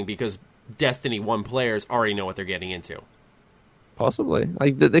 happening because Destiny 1 players already know what they're getting into? Possibly.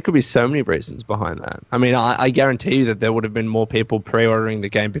 There could be so many reasons behind that. I mean, I guarantee you that there would have been more people pre-ordering the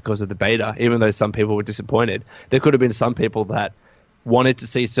game because of the beta, even though some people were disappointed. There could have been some people that wanted to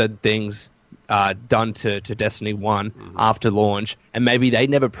see certain things done to Destiny 1 after launch, and maybe they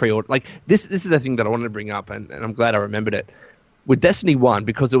never pre-ordered. This is the thing that I wanted to bring up, and I'm glad I remembered it. With Destiny 1,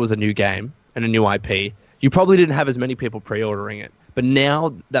 because it was a new game and a new IP, you probably didn't have as many people pre-ordering it. But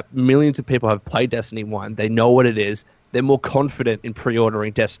now that millions of people have played Destiny 1, they know what it is. They're more confident in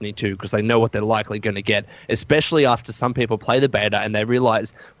pre-ordering Destiny 2 because they know what they're likely going to get, especially after some people play the beta and they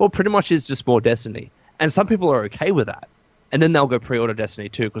realize, well, pretty much it's just more Destiny. And some people are okay with that. And then they'll go pre-order Destiny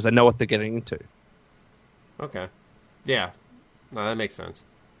 2 because they know what they're getting into. Okay. Yeah. No, that makes sense.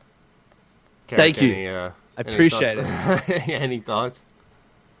 Thank you. I appreciate it. Any thoughts?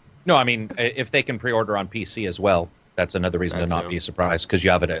 No, I mean, if they can pre-order on PC as well, that's another reason to not be surprised, because you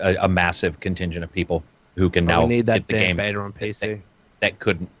have a massive contingent of people who can now need that get the game beta on PC that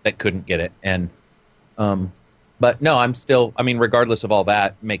couldn't get it. And but no, I'm still. I mean, regardless of all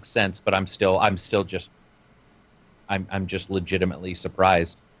that, makes sense. But I'm just legitimately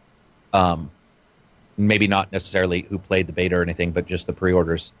surprised. Maybe not necessarily who played the beta or anything, but just the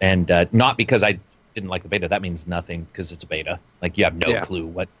pre-orders, and not because I didn't like the beta. That means nothing because it's a beta. Like, you have no clue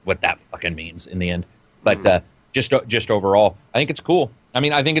what that fucking means in the end. But just overall, I think it's cool. I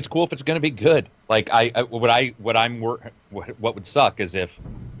mean, I think it's cool if it's going to be good. Like, what would suck is if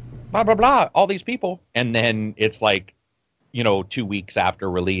blah blah blah all these people, and then it's like, 2 weeks after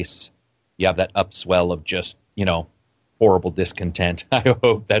release, you have that upswell of just horrible discontent. I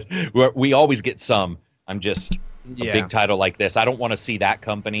hope that we always get some. I'm just a big title like this. I don't want to see that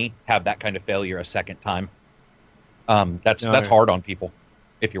company have that kind of failure a second time. That's hard on people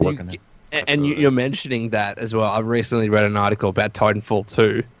if you're working there. And you're mentioning that as well. I've recently read an article about Titanfall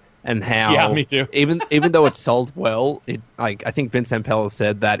 2 and how me too. even though it sold well, I think Vince Zampella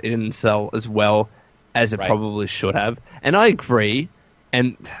said that it didn't sell as well as it probably should have. And I agree.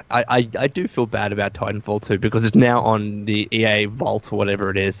 And I do feel bad about Titanfall 2 because it's now on the EA Vault or whatever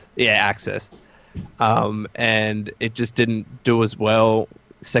it is, EA Access. And it just didn't do as well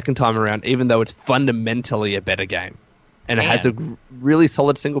second time around, even though it's fundamentally a better game. And it has a really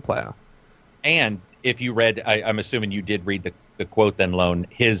solid single player. And if you read, I'm assuming you did read the quote then, Lone,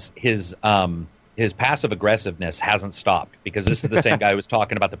 his passive aggressiveness hasn't stopped, because this is the same guy who was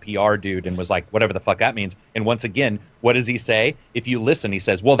talking about the PR dude and was like, whatever the fuck that means. And once again, what does he say? If you listen, he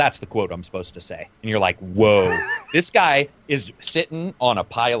says, well, that's the quote I'm supposed to say. And you're like, whoa, this guy is sitting on a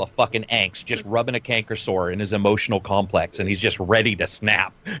pile of fucking angst, just rubbing a canker sore in his emotional complex, and he's just ready to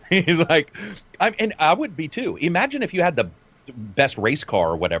snap. He's like, and I would be too. Imagine if you had the best race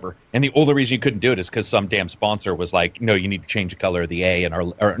car or whatever, and the only reason you couldn't do it is because some damn sponsor was like, no, you need to change the color of the A and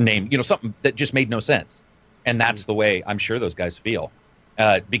our name, something that just made no sense. And that's the way I'm sure those guys feel,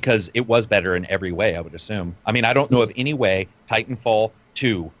 because it was better in every way, I would assume. I mean, I don't know of any way Titanfall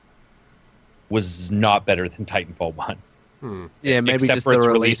 2 was not better than Titanfall 1. Yeah, maybe except just for the its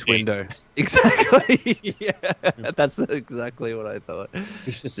release release window. Exactly. Yeah, that's exactly what I thought.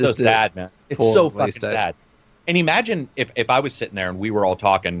 It's just so sad, man. It's so fucking sad. And imagine if I was sitting there and we were all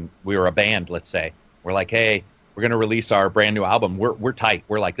talking, we were a band, let's say. We're like, hey, we're going to release our brand new album. We're tight.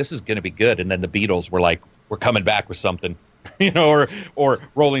 We're like, this is going to be good. And then the Beatles were like, we're coming back with something, or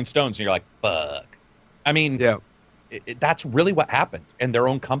Rolling Stones. And you're like, fuck. I mean, that's really what happened. And their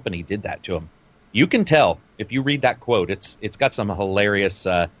own company did that to them. You can tell if you read that quote, it's got some hilarious,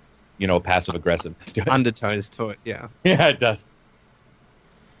 passive aggressiveness to it. Undertones to it, yeah. Yeah, it does.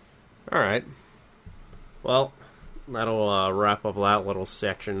 All right. Well, that'll wrap up that little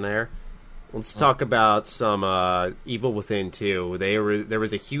section there. Let's talk about some Evil Within 2. There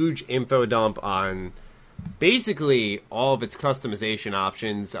was a huge info dump on basically all of its customization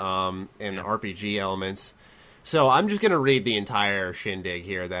options and RPG elements. So I'm just going to read the entire shindig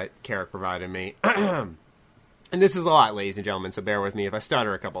here that Carrick provided me. And this is a lot, ladies and gentlemen, so bear with me if I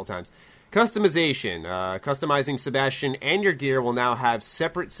stutter a couple of times. Customization. Customizing Sebastian and your gear will now have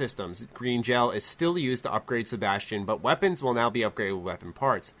separate systems. Green gel is still used to upgrade Sebastian, but weapons will now be upgraded with weapon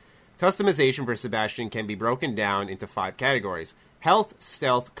parts. Customization for Sebastian can be broken down into 5 categories: health,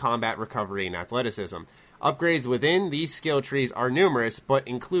 stealth, combat, recovery, and athleticism. Upgrades within these skill trees are numerous, but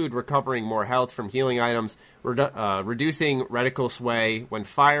include recovering more health from healing items, reducing reticle sway when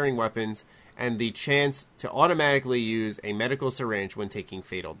firing weapons, and the chance to automatically use a medical syringe when taking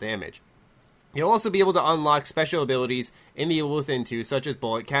fatal damage. You'll also be able to unlock special abilities in the Evil Within 2, such as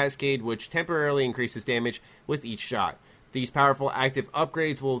Bullet Cascade, which temporarily increases damage with each shot. These powerful active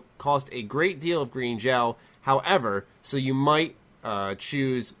upgrades will cost a great deal of green gel, however, so you might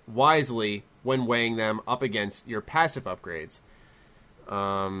choose wisely when weighing them up against your passive upgrades.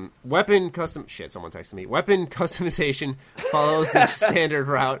 Weapon customization follows the standard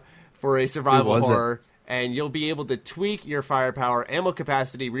route for a survival horror, and you'll be able to tweak your firepower, ammo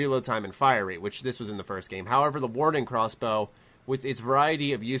capacity, reload time, and fire rate, which this was in the first game. However, the Warden crossbow with its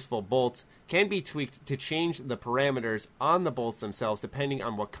variety of useful bolts, can be tweaked to change the parameters on the bolts themselves depending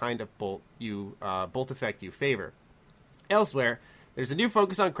on what kind of bolt effect you favor. Elsewhere, there's a new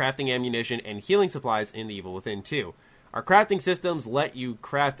focus on crafting ammunition and healing supplies in The Evil Within 2. Our crafting systems let you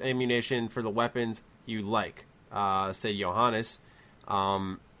craft ammunition for the weapons you like, said Johannes.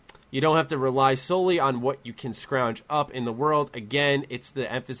 You don't have to rely solely on what you can scrounge up in the world. Again, it's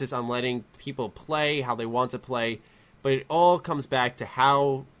the emphasis on letting people play how they want to play, but it all comes back to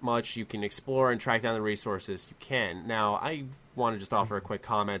how much you can explore and track down the resources you can. Now, I want to just offer a quick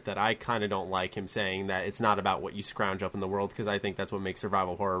comment that I kind of don't like him saying that it's not about what you scrounge up in the world, because I think that's what makes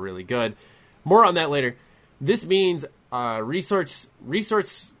survival horror really good. More on that later. This means resource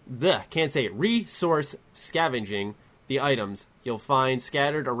scavenging. The items you'll find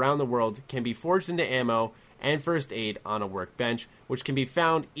scattered around the world can be forged into ammo and first aid on a workbench, which can be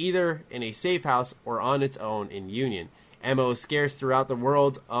found either in a safe house or on its own in Union. Ammo is scarce throughout the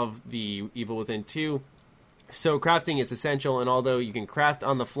world of The Evil Within 2, so crafting is essential, and although you can craft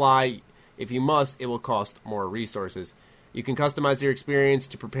on the fly, if you must, it will cost more resources. You can customize your experience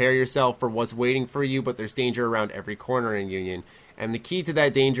to prepare yourself for what's waiting for you, but there's danger around every corner in Union. And the key to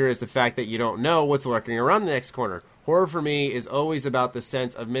that danger is the fact that you don't know what's lurking around the next corner. Horror for me is always about the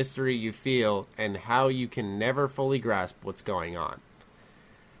sense of mystery you feel and how you can never fully grasp what's going on.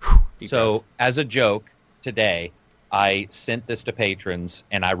 So, as a joke, today, I sent this to patrons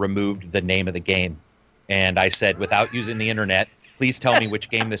and I removed the name of the game. And I said, without using the internet, please tell me which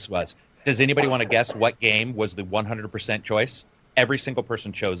game this was. Does anybody want to guess what game was the 100% choice? Every single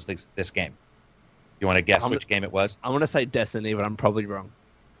person chose this game. You want to guess which game it was? I want to say Destiny, but I'm probably wrong.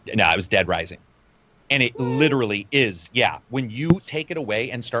 No, it was Dead Rising. And it literally is, when you take it away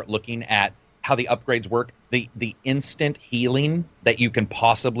and start looking at how the upgrades work, the instant healing that you can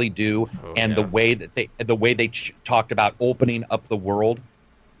possibly do, the way that they talked about opening up the world,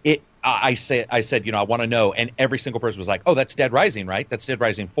 I said, I want to know, and every single person was like, "Oh, that's Dead Rising, right? That's Dead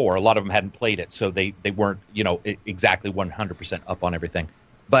Rising 4." A lot of them hadn't played it, so they weren't, exactly 100% up on everything.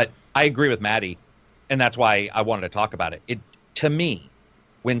 But I agree with Maddie, and that's why I wanted to talk about it. To me,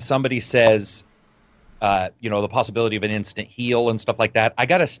 when somebody says, the possibility of an instant heal and stuff like that, I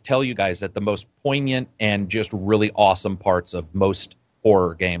got to tell you guys that the most poignant and just really awesome parts of most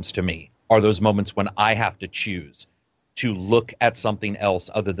horror games to me are those moments when I have to choose to look at something else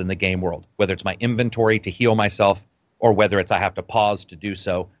other than the game world, whether it's my inventory to heal myself or whether it's I have to pause to do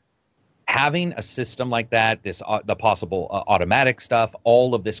so. Having a system like that, the possible automatic stuff,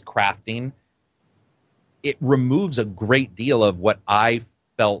 all of this crafting, it removes a great deal of what I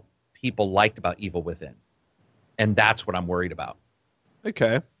felt people liked about Evil Within. And that's what I'm worried about.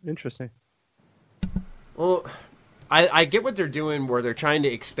 Okay, interesting. Well, I get what they're doing, where they're trying to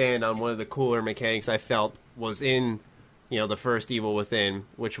expand on one of the cooler mechanics I felt was in the first Evil Within,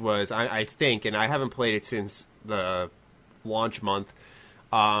 which was, I think, and I haven't played it since the launch month,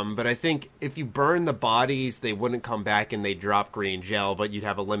 but I think if you burn the bodies, they wouldn't come back and they'd drop green gel, but you'd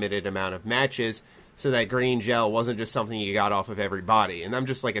have a limited amount of matches, so that green gel wasn't just something you got off of every body. And I'm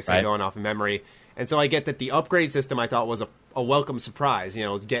just, like I said, going off of memory. And so I get that the upgrade system, I thought, was a welcome surprise,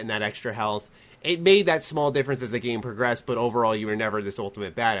 getting that extra health. It made that small difference as the game progressed, but overall you were never this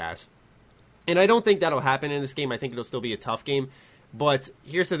ultimate badass. And I don't think that'll happen in this game. I think it'll still be a tough game. But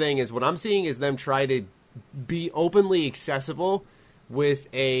here's the thing, is what I'm seeing is them try to be openly accessible with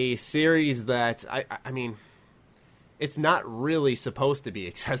a series that, I mean, it's not really supposed to be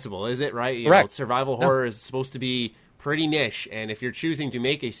accessible, is it, right? Correct. Survival horror is supposed to be pretty niche, and if you're choosing to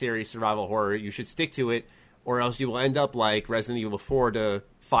make a series survival horror, you should stick to it, or else you will end up like Resident Evil 4 to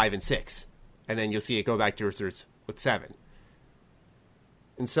 5 and 6, and then you'll see it go back to roots with 7.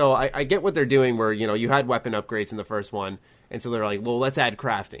 And so I get what they're doing, where, you had weapon upgrades in the first one, and so they're like, well, let's add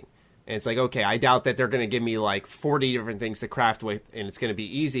crafting. And it's like, okay, I doubt that they're going to give me like 40 different things to craft with, and it's going to be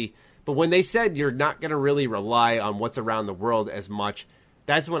easy. But when they said you're not going to really rely on what's around the world as much,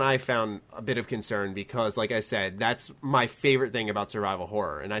 that's when I found a bit of concern, because, like I said, that's my favorite thing about survival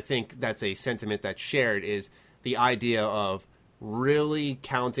horror. And I think that's a sentiment that's shared, is the idea of really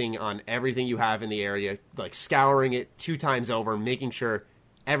counting on everything you have in the area, like scouring it 2 times over, making sure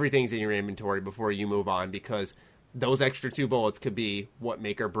everything's in your inventory before you move on, because those extra 2 bullets could be what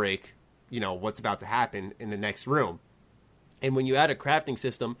make or break, what's about to happen in the next room. And when you add a crafting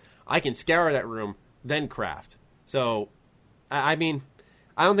system, I can scour that room, then craft. So, I mean,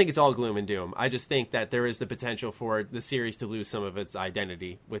 I don't think it's all gloom and doom. I just think that there is the potential for the series to lose some of its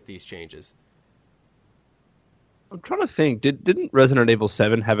identity with these changes. I'm trying to think. Didn't Resident Evil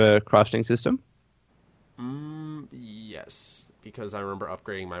 7 have a crafting system? Yes, because I remember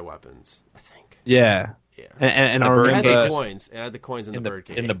upgrading my weapons, I think. Yeah. And I The bird It had remember the coins. It had the coins in the bird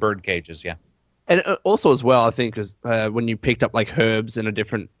cage. in the bird cages. Yeah. And also as well, I think, is when you picked up like herbs and a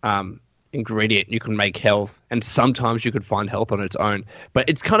different ingredient, you can make health, and sometimes you could find health on its own. But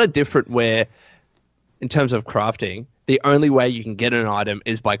it's kind of different where, in terms of crafting, the only way you can get an item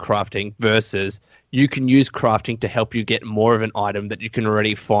is by crafting, versus you can use crafting to help you get more of an item that you can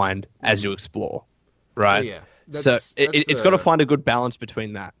already find as you explore, right? Yeah. So it's got to find a good balance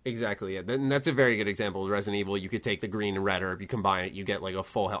between that. Exactly, yeah. And that's a very good example of Resident Evil. You could take the green and red herb, you combine it, you get like a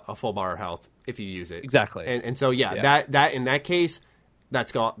full bar of health if you use it. Exactly. And so that in that case,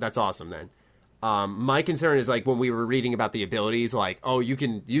 that's awesome then. My concern is like when we were reading about the abilities, like, oh, you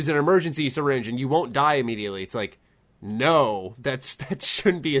can use an emergency syringe and you won't die immediately. It's like, no, that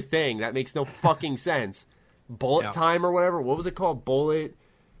shouldn't be a thing. That makes no fucking sense. Bullet time or whatever. What was it called? Bullet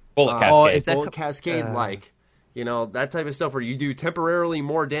Cascade. Bullet cascade, like, you know, that type of stuff where you do temporarily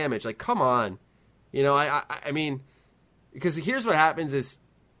more damage. Like, come on. You know, I mean, because here's what happens is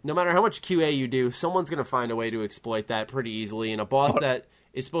no matter how much QA you do, someone's going to find a way to exploit that pretty easily. And a boss that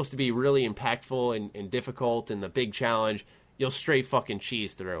is supposed to be really impactful and difficult and the big challenge, you'll straight fucking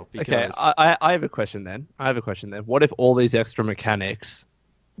cheese through. Because... Okay, I have a question then. What if all these extra mechanics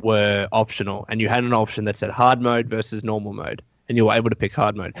were optional and you had an option that said hard mode versus normal mode, and you were able to pick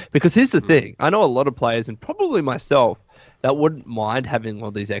hard mode? Because here's the thing. I know a lot of players, and probably myself, that wouldn't mind having all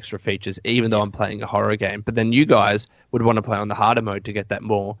these extra features, even though I'm playing a horror game. But then you guys would want to play on the harder mode to get that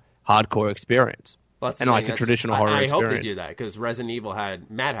more hardcore experience. Well, and like a traditional horror experience. I hope they do that, because Resident Evil had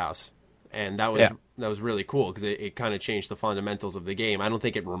Madhouse, and that was really cool, because it kind of changed the fundamentals of the game. I don't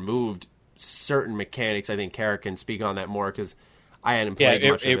think it removed certain mechanics. I think Kara can speak on that more, because I hadn't played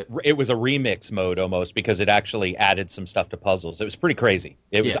much of it. It was a remix mode almost, because it actually added some stuff to puzzles. It was pretty crazy.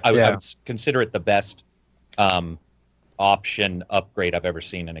 It was. I would consider it the best option upgrade I've ever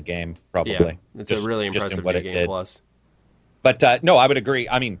seen in a game. Probably. Yeah, it's a really impressive video game plus. But no, I would agree.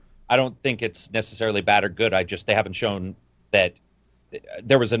 I mean, I don't think it's necessarily bad or good. They haven't shown that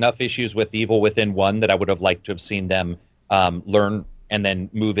there was enough issues with Evil Within 1 that I would have liked to have seen them learn and then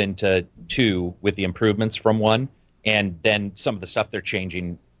move into 2 with the improvements from 1. And then some of the stuff they're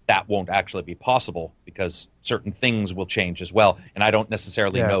changing, that won't actually be possible because certain things will change as well. And I don't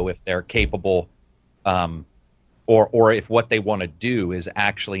necessarily know if they're capable or if what they want to do is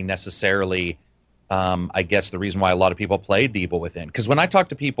actually necessarily, I guess, the reason why a lot of people played the Evil Within. Because when I talk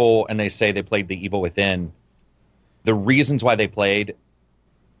to people and they say they played the Evil Within, the reasons why they played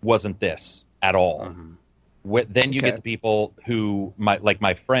wasn't this at all. Mm-hmm. Then you get the people who, like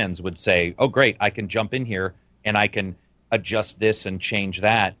my friends, would say, oh, great, I can jump in here and I can adjust this and change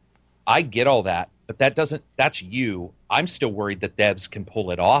that. I get all that, but that's you. I'm still worried that devs can pull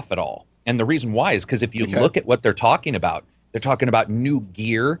it off at all. And the reason why is because if you look at what they're talking about new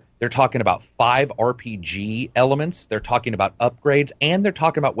gear, they're talking about 5 RPG elements, they're talking about upgrades, and they're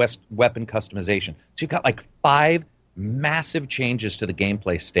talking about weapon customization. So you've got like 5 massive changes to the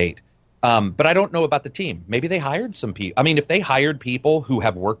gameplay state. But I don't know about the team. Maybe they hired some people. I mean, if they hired people who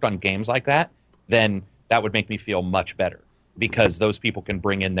have worked on games like that, then that would make me feel much better, because those people can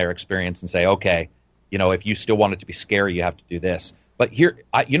bring in their experience and say, okay, you know, if you still want it to be scary, you have to do this. But here,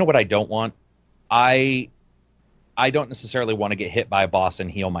 you know what I don't want? I don't necessarily want to get hit by a boss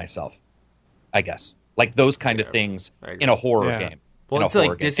and heal myself, I guess. Like those kind of things in a horror game. Well, it's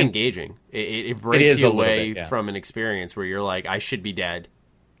like disengaging. It breaks you away from an experience where you're like, I should be dead,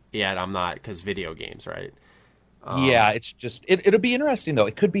 yet I'm not, because video games, right? It's just it'll be interesting though.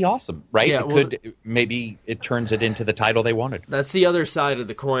 It could be awesome, right? Yeah, maybe it turns it into the title they wanted. That's the other side of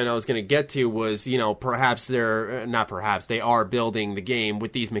the coin I was going to get to was, you know, they are building the game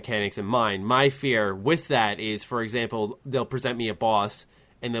with these mechanics in mind. My fear with that is, for example, they'll present me a boss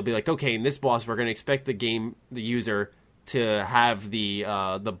and they'll be like, okay, in this boss we're going to expect the user to have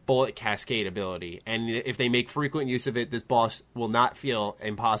the bullet cascade ability, and if they make frequent use of it, this boss will not feel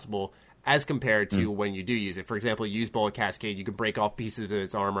impossible as compared to when you do use it. For example, you use bullet cascade, you can break off pieces of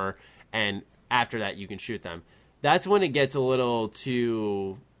its armor, and after that you can shoot them. That's when it gets a little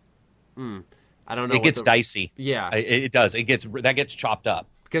too I don't know. It gets dicey. Yeah. It does. That gets chopped up.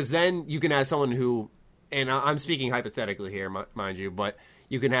 Because then you can have someone who, and I'm speaking hypothetically here, mind you, but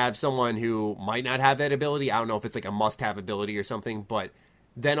you can have someone who might not have that ability. I don't know if it's like a must-have ability or something, but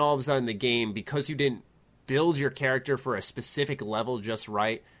then all of a sudden the game, because you didn't build your character for a specific level just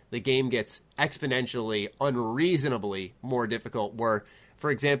right, the game gets exponentially, unreasonably more difficult. Where, for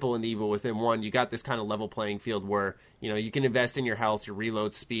example, in the Evil Within 1, you got this kind of level playing field where, you know, you can invest in your health, your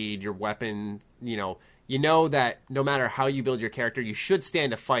reload speed, your weapon. You know that no matter how you build your character, you should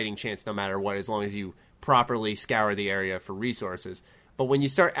stand a fighting chance no matter what, as long as you properly scour the area for resources. But when you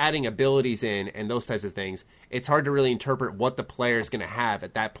start adding abilities in and those types of things, it's hard to really interpret what the player is going to have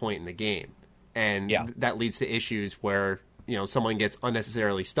at that point in the game. And that leads to issues where, someone gets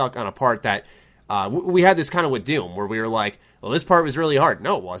unnecessarily stuck on a part that we had this kind of with Doom, where we were like, well, this part was really hard.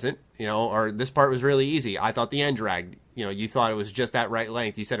 No, it wasn't. Or this part was really easy. I thought the end dragged. You thought it was just that right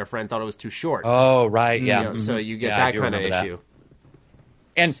length. You said a friend thought it was too short. Oh, right, yeah. So you get that kind of issue.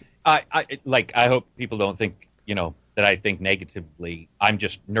 And I hope people don't think, that I think negatively. I'm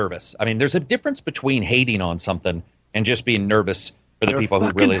just nervous. I mean, there's a difference between hating on something and just being nervous for the people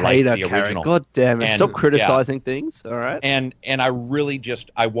who really like the original. God damn it! Stop criticizing things. All right. And I really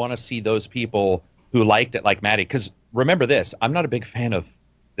I want to see those people who liked it, like Maddie. Because remember this, I'm not a big fan of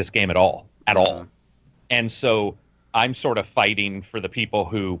this game at all. And so I'm sort of fighting for the people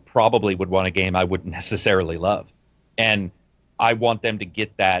who probably would want a game I wouldn't necessarily love, and I want them to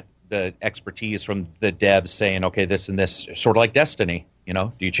get the expertise from the devs saying, okay, this and this, sort of like Destiny.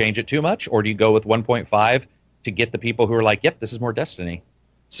 Do you change it too much, or do you go with 1.5? To get the people who are like, yep, this is more Destiny.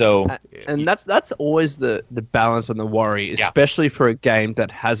 So, and that's always the balance and the worry, especially for a game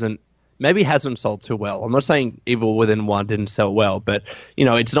that hasn't sold too well. I'm not saying Evil Within 1 didn't sell well, but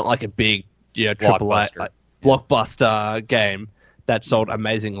it's not like a big AAA blockbuster game that sold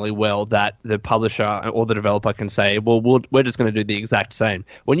amazingly well that the publisher or the developer can say, well, we're just going to do the exact same.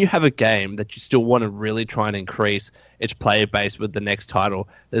 When you have a game that you still want to really try and increase its player base with the next title,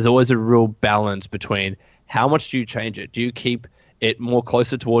 there's always a real balance between how much do you change it? Do you keep it more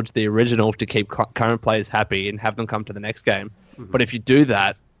closer towards the original to keep current players happy and have them come to the next game? Mm-hmm. But if you do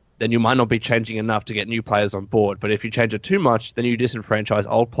that, then you might not be changing enough to get new players on board. But if you change it too much, then you disenfranchise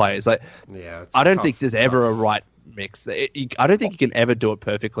old players. I don't think there's ever a right mix. I don't think you can ever do it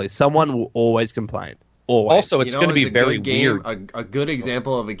perfectly. Someone will always complain. Always. Also, it's going to be very weird. A good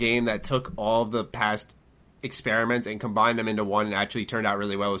example of a game that took all of the past experiments and combined them into one and actually turned out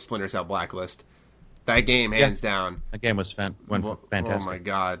really well was Splinter Cell Blacklist. That game, hands down. That game was fantastic. Oh my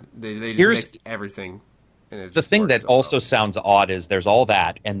god, they just mixed everything. The thing that also sounds odd is there's all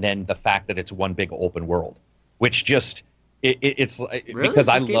that, and then the fact that it's one big open world, which just it's really? Because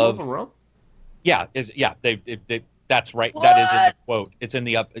I love. Open world? Yeah, that's right. What? That is in the quote. It's in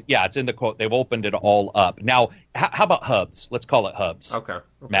the up. Yeah, it's in the quote. They've opened it all up. Now, how about hubs? Let's call it hubs. Okay,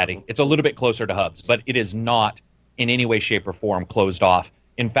 Maddie. It's a little bit closer to hubs, but it is not in any way, shape, or form closed off.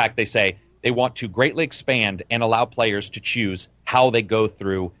 In fact, they say they want to greatly expand and allow players to choose how they go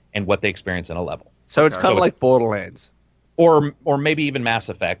through and what they experience in a level. So it's kind of like Borderlands. Or maybe even Mass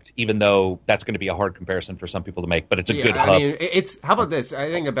Effect, even though that's going to be a hard comparison for some people to make, but it's a good hub. I mean, how about this?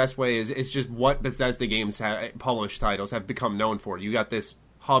 I think the best way is just what Bethesda games published titles have become known for. You got this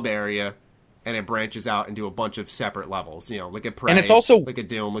hub area, and it branches out into a bunch of separate levels. Look at Prey, and it's also, look at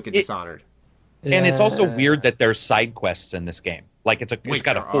Doom, look at Dishonored. And it's also weird that there's side quests in this game. Like it's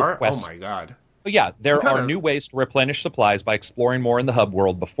got a full quest. Oh my god. Yeah, there are new ways to replenish supplies by exploring more in the hub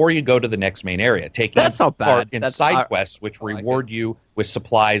world before you go to the next main area. Taking part in side quests, which reward you with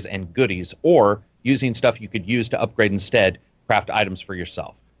supplies and goodies, or using stuff you could use to upgrade instead, craft items for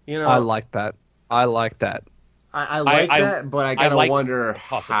yourself. I like that. I like that. I like that, but I gotta wonder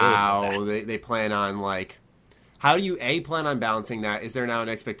how they plan on, like, how do you plan on balancing that? Is there now an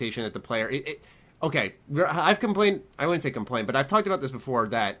expectation that the player... Okay, I've complained... I wouldn't say complain, but I've talked about this before,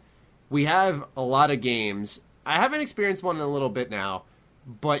 that we have a lot of games. I haven't experienced one in a little bit now,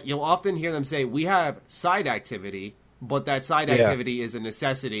 but you'll often hear them say, we have side activity, but that side activity is a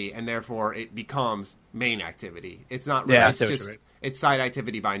necessity, and therefore it becomes main activity. It's not really, it's side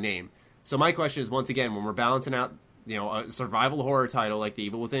activity by name. So my question is, once again, when we're balancing out, a survival horror title like The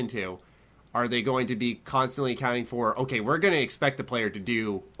Evil Within 2, are they going to be constantly accounting for, okay, we're going to expect the player to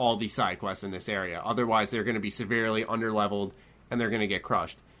do all these side quests in this area. Otherwise, they're going to be severely underleveled, and they're going to get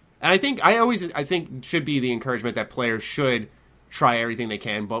crushed. And I think should be the encouragement that players should try everything they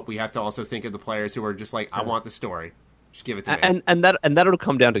can, but we have to also think of the players who are just like, I want the story. Just give it to me. And that'll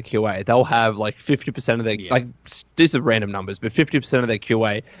come down to QA. They'll have like 50% of their like these are random numbers, but 50% of their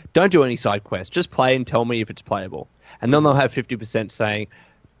QA don't do any side quests. Just play and tell me if it's playable. And then they'll have 50% saying,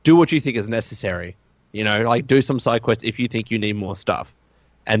 do what you think is necessary. Like do some side quests if you think you need more stuff.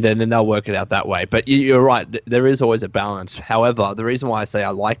 And then they'll work it out that way. But you're right, there is always a balance. However, the reason why I say I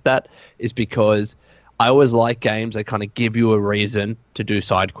like that is because I always like games that kind of give you a reason to do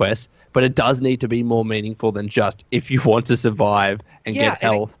side quests, but it does need to be more meaningful than just if you want to survive and get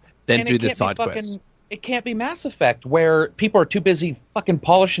health, then do the side quest. It can't be Mass Effect where people are too busy fucking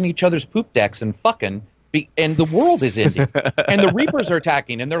polishing each other's poop decks and fucking... and the world is ending. And the Reapers are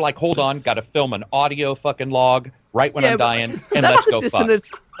attacking, and they're like, hold on, got to film an audio fucking log right when I'm dying, and let's go fuck.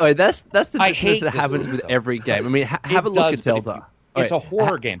 That's the dissonance that happens with every game. I mean, have a look at Zelda. It's a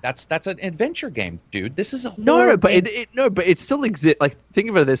horror game. That's an adventure game, dude. This is a horror No, but game. but it still exists. Like, think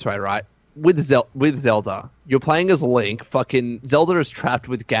of it this way, right? With Zelda, you're playing as Link. Fucking Zelda is trapped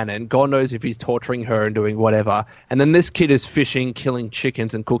with Ganon. God knows if he's torturing her and doing whatever. And then this kid is fishing, killing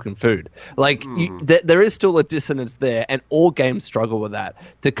chickens, and cooking food. Like, there is still a dissonance there, and all games struggle with that.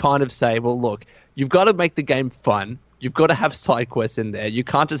 To kind of say, well, look, you've got to make the game fun. You've got to have side quests in there. You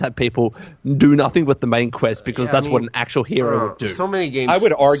can't just have people do nothing but the main quest because that's what an actual hero would do. So many games. I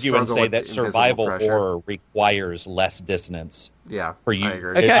would argue and say with that invisible survival pressure. horror requires less dissonance. Yeah, For you, I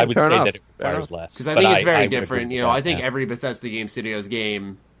agree. Okay, I would fair say enough. that it Fair requires enough. less. Because I But think it's very would agree different. with You know, that, I think yeah. every Bethesda Game Studios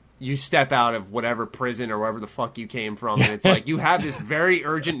game, you step out of whatever prison or wherever the fuck you came from, and it's like you have this very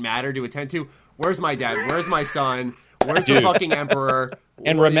urgent matter to attend to. Where's my dad? Where's my son? Where's the Dude. fucking emperor?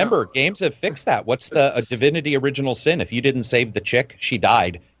 And Well, remember, you know, games have fixed that. What's the Divinity original sin? If you didn't save the chick, she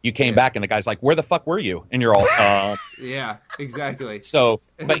died. You came back, and the guy's like, "Where the fuck were you?" And you're all, yeah, exactly. So,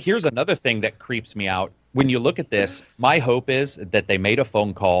 but here's another thing that creeps me out. When you look at this, my hope is that they made a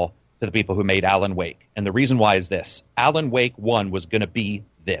phone call to the people who made Alan Wake. And the reason why is this. Alan Wake 1 was going to be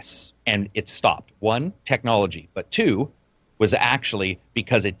this, and it stopped. 1, technology, but 2 was actually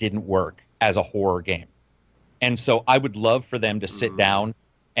because it didn't work as a horror game. And so I would love for them to sit down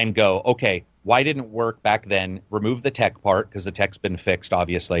and go, okay, why didn't it work back then? Remove the tech part, because the tech's been fixed,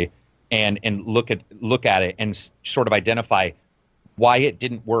 obviously, and look at it and sort of identify why it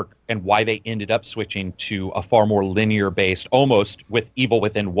didn't work and why they ended up switching to a far more linear-based, almost with Evil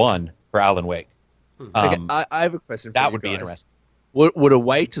Within 1 for Alan Wake. Okay, I have a question for That you would be guys. interesting. Would a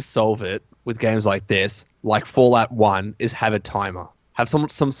way to solve it with games like this, like Fallout 1, is have a timer? Have some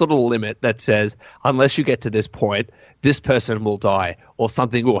sort of limit that says, unless you get to this point, this person will die or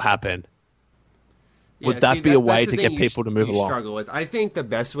something will happen. Would that be a way to get people to move along? Struggle with. I think the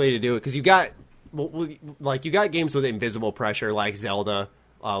best way to do it, because you got like you got games with invisible pressure like Zelda,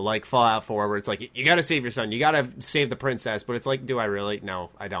 like Fallout 4, where it's like you got to save your son, you got to save the princess, but it's like, do I really? No,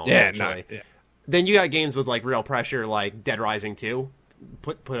 I don't. Actually. Yeah. Then you got games with like real pressure, like Dead Rising 2.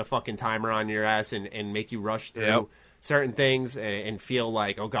 Put a fucking timer on your ass and make you rush through certain things and feel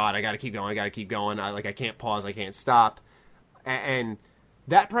like, oh god, I got to keep going. I can't pause, I can't stop, and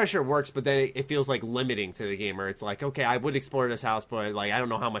that pressure works. But then it feels like limiting to the gamer. It's like, okay, I would explore this house, but like I don't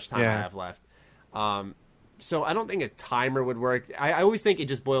know how much time I have left. So I don't think a timer would work. I always think it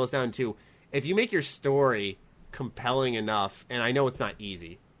just boils down to if you make your story compelling enough, and I know it's not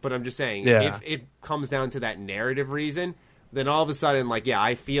easy, but I'm just saying, if it comes down to that narrative reason, then all of a sudden, like, yeah,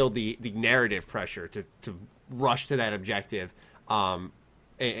 I feel the narrative pressure to rush to that objective,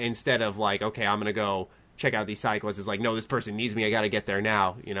 instead of like, okay, I'm going to go check out these side quests. It's like, no, this person needs me. I got to get there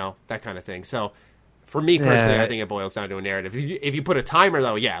now, that kind of thing. So for me personally, I think it boils down to a narrative. If you put a timer,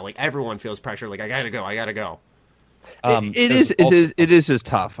 though, yeah, like everyone feels pressure. Like, I got to go. It is just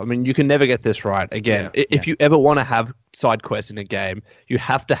tough. I mean, you can never get this right. Again, if you ever want to have side quests in a game, you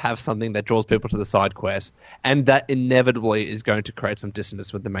have to have something that draws people to the side quest, and that inevitably is going to create some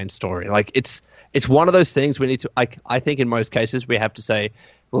dissonance with the main story. Like, it's one of those things we need to. I think in most cases we have to say,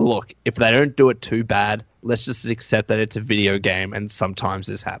 well, look, if they don't do it too bad, let's just accept that it's a video game, and sometimes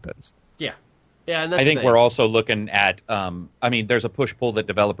this happens. Yeah, and that's I think the thing. we're also looking at, there's a push-pull that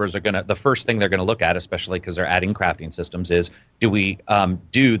developers are the first thing they're going to look at, especially because they're adding crafting systems, is do we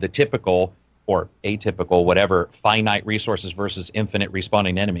do the typical or atypical, whatever, finite resources versus infinite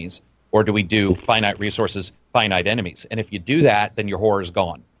respawning enemies? Or do we do finite resources, finite enemies? And if you do that, then your horror's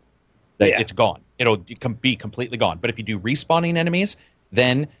gone. It's gone. It'll be completely gone. But if you do respawning enemies,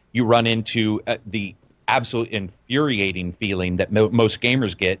 then you run into the absolute infuriating feeling that most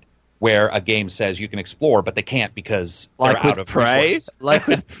gamers get, where a game says you can explore, but they can't because they're out of resources. Like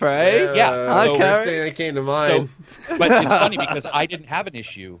with Prey? Yeah. The worst thing that came to mind. But it's funny because I didn't have an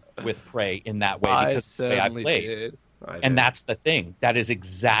issue with Prey in that way because of the way I played. Did. And that's the thing. That is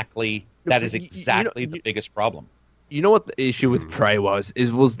exactly the biggest problem. You know what the issue with Prey was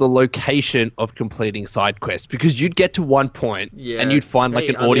the location of completing side quests, because you'd get to one point and you'd find like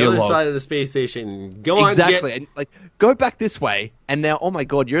an on audio the other log. side of the space station. Go on, exactly, and like go back this way, and now oh my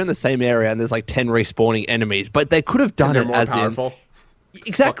god, you're in the same area and there's like 10 respawning enemies, but they could have done they're it more as powerful.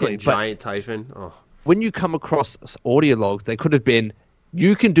 Exactly, Fucking but giant typhon. Oh. when you come across audio logs, they could have been,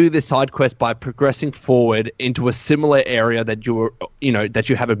 you can do this side quest by progressing forward into a similar area that that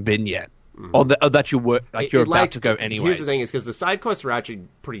you haven't been yet. Or that you're about to go anyway. Here's the thing: is because the side quests were actually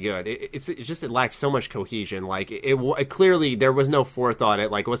pretty good. It just lacks so much cohesion. Like it clearly there was no forethought.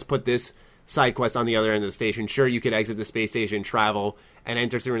 Let's put this side quest on the other end of the station. Sure, you could exit the space station, travel, and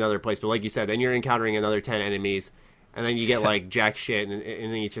enter through another place. But like you said, then you're encountering another 10 enemies, and then you get like jack shit, and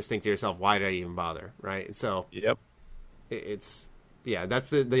then you just think to yourself, why did I even bother? Right? So yep, it's Yeah, that's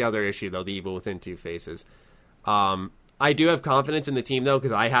the other issue, though, the Evil Within 2 faces. I do have confidence in the team, though,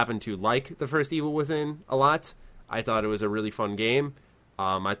 because I happen to like the first Evil Within a lot. I thought it was a really fun game.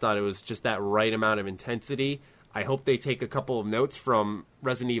 I thought it was just that right amount of intensity. I hope they take a couple of notes from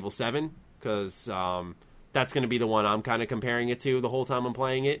Resident Evil 7, because that's going to be the one I'm kind of comparing it to the whole time I'm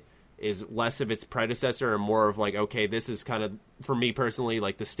playing it, is less of its predecessor and more of like, okay, this is kind of, for me personally,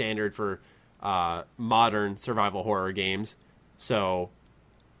 like the standard for modern survival horror games. So,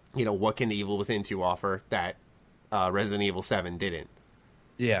 you know, what can Evil Within 2 offer that Resident Evil 7 didn't?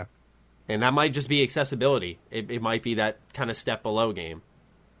 Yeah. And that might just be accessibility. It might be that kind of step below game.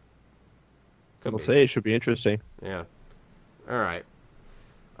 We'll see. It should be interesting. Yeah. All right.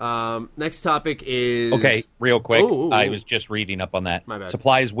 Next topic is... Okay, real quick. Ooh. I was just reading up on that. My bad.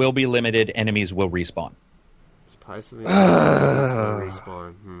 Supplies will be limited. Enemies will respawn. Respawn.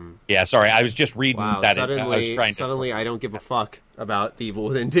 Yeah, sorry. I was just reading Wow, that. suddenly I don't give a fuck about the Evil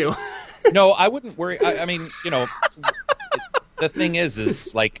Within 2. No, I wouldn't worry. I mean, you know, the thing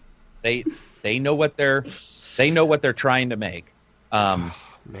is like they know what they're trying to make.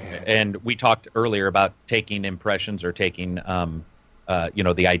 Man. And we talked earlier about taking impressions or taking the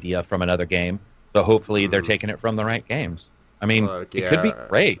idea from another game. So hopefully they're taking it from the right games. I mean, it could be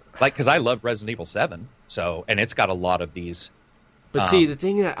great. Like, because I love Resident Evil 7, and it's got a lot of these. But see, the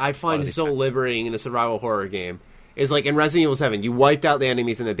thing that I find so liberating in a survival horror game is, like, in Resident Evil 7, you wiped out the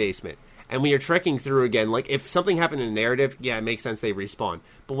enemies in the basement. And when you're trekking through again, like, if something happened in the narrative, yeah, it makes sense they respawn.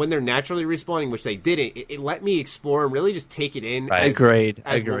 But when they're naturally respawning, which they didn't, it let me explore and really just take it in as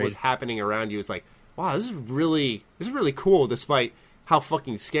what was happening around you. It's like, wow, this is really cool, despite how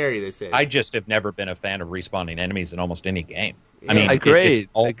fucking scary this is. I just have never been a fan of respawning enemies in almost any game. Yeah. I mean, Agreed.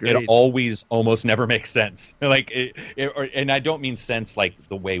 It always almost never makes sense. Like, and I don't mean sense like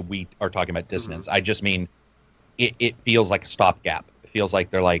the way we are talking about dissonance. I just mean it feels like a stopgap. It feels like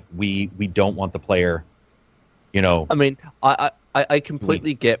they're like, we don't want the player, you know. I mean, I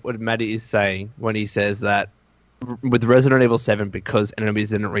completely get what Matty is saying when he says that with Resident Evil 7, because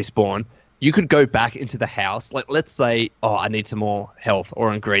enemies didn't respawn, you could go back into the house. Like, let's say, I need some more health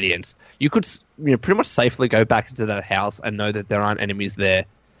or ingredients. You could, pretty much safely go back into that house and know that there aren't enemies there.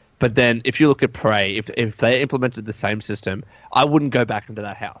 But then, if you look at Prey, if they implemented the same system, I wouldn't go back into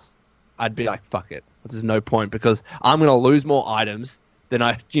that house. I'd be like, fuck it. There's no point, because I'm going to lose more items than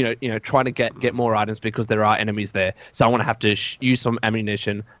I, trying to get more items because there are enemies there. So I want to have to use some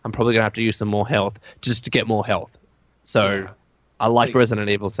ammunition. I'm probably going to have to use some more health just to get more health. So I like Resident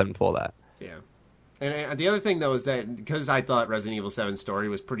Evil 7 for that. Yeah. And the other thing, though, is that because I thought Resident Evil 7's story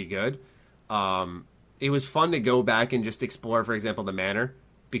was pretty good, it was fun to go back and just explore, for example, the manor,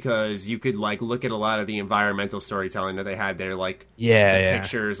 because you could, like, look at a lot of the environmental storytelling that they had there, like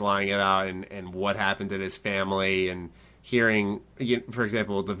pictures lying about and what happened to this family, and hearing, for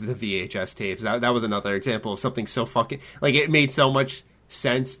example, the VHS tapes. That was another example of something so fucking... Like, it made so much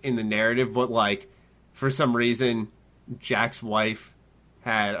sense in the narrative, but, like, for some reason, Jack's wife...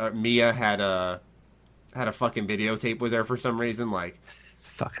 Mia had a fucking videotape with her for some reason, like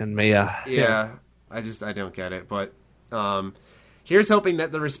fucking Mia. Yeah, I don't get it. But here's hoping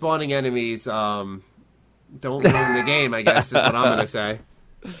that the respawning enemies don't ruin the game, I guess, is what I'm gonna say.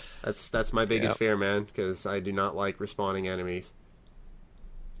 That's my biggest fear, man, because I do not like respawning enemies.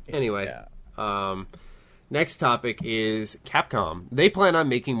 Anyway, next topic is Capcom. They plan on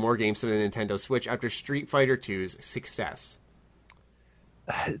making more games for the Nintendo Switch after Street Fighter 2's success.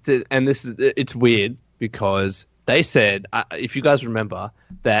 And it's weird because they said, if you guys remember,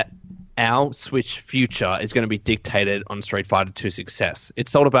 that our Switch future is going to be dictated on Street Fighter 2 success. It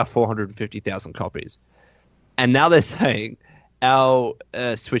sold about 450,000 copies. And now they're saying our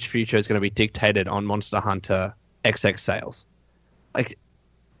Switch future is going to be dictated on Monster Hunter XX sales. Like,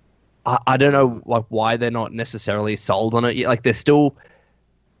 I don't know, like, why they're not necessarily sold on it. Like, they're still,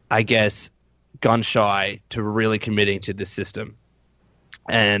 I guess, gun shy to really committing to this system.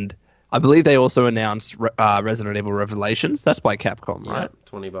 And I believe they also announced Resident Evil Revelations. That's by Capcom, right?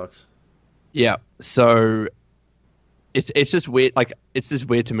 $20. Yeah. So it's just weird. Like, it's just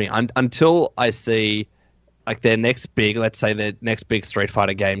weird to me until I see like their next big Street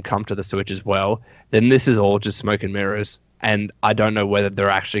Fighter game come to the Switch as well. Then this is all just smoke and mirrors, and I don't know whether they're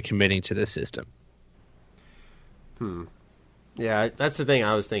actually committing to this system. Yeah, that's the thing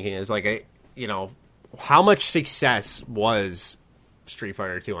I was thinking is like, how much success was Street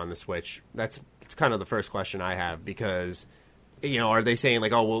Fighter 2 on the Switch? That's kind of the first question I have, because are they saying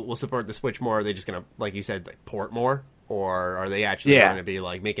like, oh, we'll support the Switch more? Are they just gonna, like you said, like, port more, or are they actually going to be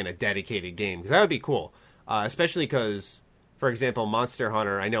like making a dedicated game? Because that would be cool, especially because, for example, Monster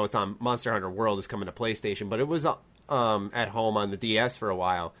Hunter. I know it's on Monster Hunter World is coming to PlayStation, but it was at home on the DS for a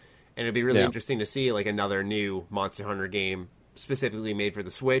while, and it'd be really interesting to see like another new Monster Hunter game specifically made for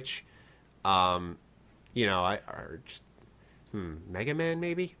the Switch. Mega Man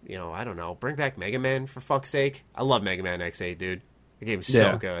maybe? I don't know. Bring back Mega Man for fuck's sake. I love Mega Man X8, dude. The game's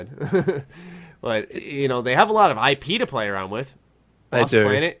so good. But they have a lot of IP to play around with. Lost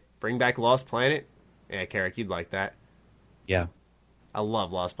Planet. Bring back Lost Planet. Yeah, Carrick, you'd like that. Yeah. I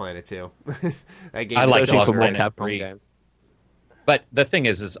love Lost Planet too. That game I like Lost Planet Capcom 3. games. But the thing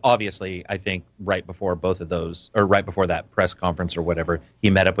is obviously, I think right before both of those, or right before that press conference or whatever, he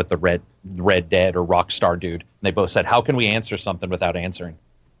met up with the Red Dead or Rockstar dude, and they both said, "How can we answer something without answering?"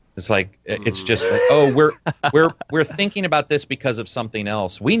 It's like it's just like, oh, we're thinking about this because of something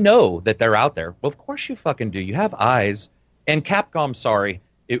else. We know that they're out there. Well, of course you fucking do. You have eyes. And Capcom, sorry,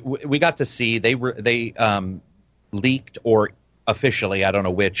 we got to see they leaked or officially, I don't know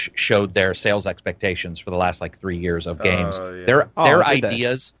which, showed their sales expectations for the last 3 years of games. Their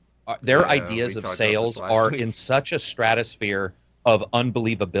ideas of sales are in such a stratosphere of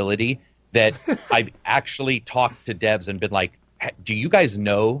unbelievability that I've actually talked to devs and been like, do you guys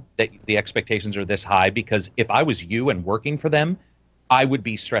know that the expectations are this high? Because if I was you and working for them, I would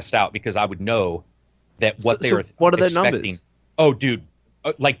be stressed out because I would know that what they were what are expecting. Their numbers? Oh, dude,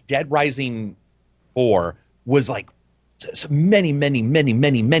 Dead Rising 4 was many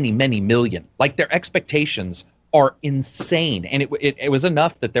million. Their expectations are insane, and it was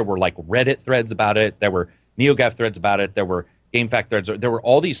enough that there were Reddit threads about it, there were NeoGAF threads about it, there were GameFAQ threads, there were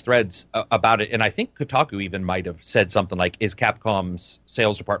all these threads about it, and I think Kotaku even might have said something like, "Is Capcom's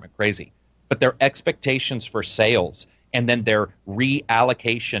sales department crazy?" But their expectations for sales and then their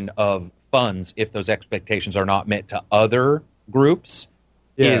reallocation of funds, if those expectations are not met to other groups,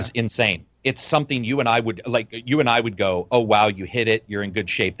 is insane. It's something you and I would go, "Oh wow, you hit it, you're in good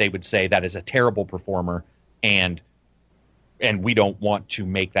shape." They would say that is a terrible performer, and we don't want to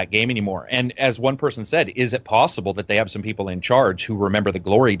make that game anymore. And as one person said, is it possible that they have some people in charge who remember the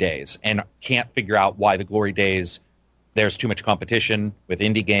glory days and can't figure out why the glory days, there's too much competition with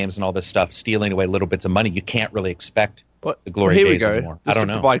indie games and all this stuff stealing away little bits of money? You can't really expect the glory days anymore. Just I don't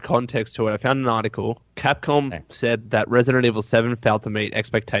know. To provide context to it, I found an article. Capcom said that Resident Evil 7 failed to meet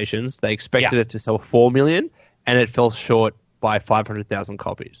expectations. They expected it to sell 4 million, and it fell short by 500,000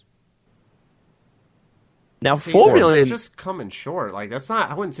 copies. Now, 4 million... It's just coming short. That's not...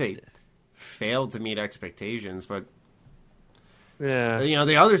 I wouldn't say failed to meet expectations, but... Yeah.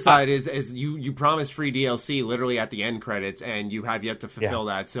 The other side is you promised free DLC literally at the end credits, and you have yet to fulfill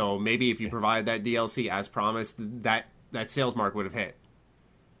that. So maybe if you provide that DLC as promised, that sales mark would have hit.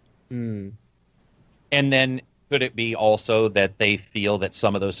 Mm. And then could it be also that they feel that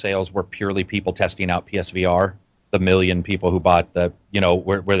some of those sales were purely people testing out PSVR? The million people who bought the,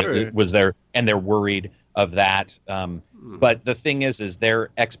 it was there, and they're worried of that. But the thing is their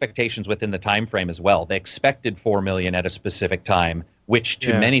expectations within the time frame as well. They expected 4 million at a specific time, which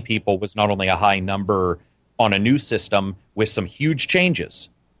to many people was not only a high number on a new system with some huge changes.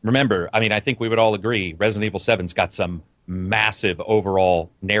 Remember, I think we would all agree Resident Evil 7's got some massive overall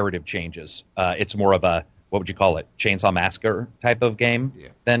narrative changes. It's more of a, what would you call it, Chainsaw Massacre type of game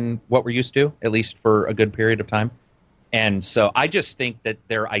than what we're used to, at least for a good period of time. And so I just think that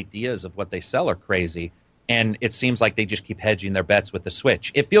their ideas of what they sell are crazy. And it seems like they just keep hedging their bets with the Switch.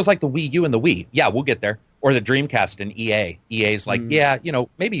 It feels like the Wii U and the Wii. Yeah, we'll get there. Or the Dreamcast and EA. EA's like,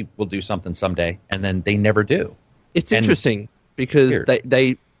 maybe we'll do something someday. And then they never do. It's interesting because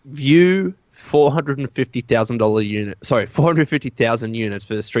they view 450,000 units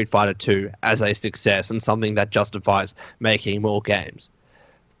for Street Fighter 2 as a success and something that justifies making more games.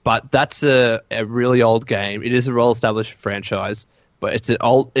 But that's a really old game. It is a well-established franchise, but it's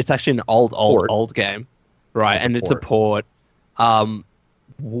actually an old game. Right, and it's a port.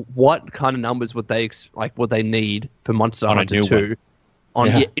 What kind of numbers would they need for Monster Hunter 2?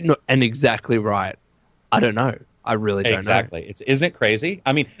 And exactly right. I don't know. I really don't know. Exactly. Isn't it crazy?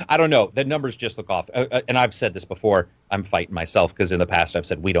 I don't know. The numbers just look off. And I've said this before. I'm fighting myself because in the past I've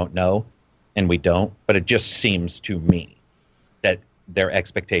said we don't know, and we don't. But it just seems to me that their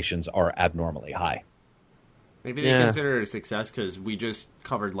expectations are abnormally high. Maybe they consider it a success because we just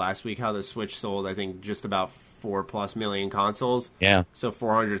covered last week how the Switch sold, I think, just about 4+ million consoles. Yeah. So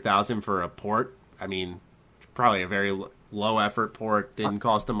 400,000 for a port. Probably a very low effort port. Didn't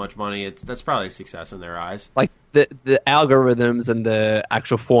cost them much money. That's probably a success in their eyes. The algorithms and the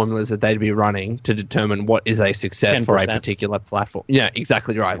actual formulas that they'd be running to determine what is a success 10%. For a particular platform. Yeah,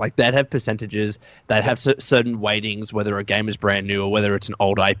 exactly right. They'd have percentages, they'd have certain weightings, whether a game is brand new or whether it's an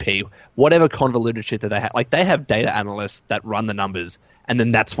old IP, whatever convoluted shit that they have. They have data analysts that run the numbers, and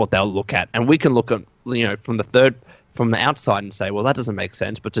then that's what they'll look at. And we can look at, from the third from the outside and say, well, that doesn't make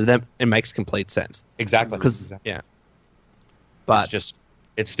sense, but to them, it makes complete sense. Exactly. Because, But it's just,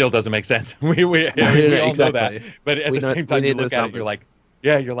 it still doesn't make sense. We all know that. But at the same time, you look at it, you're like,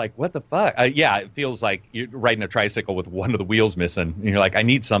 you're like, what the fuck? It feels like you're riding a tricycle with one of the wheels missing. And you're like, I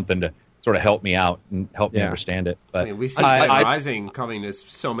need something to sort of help me out and help me understand it. But I mean, we see Dead Rising coming to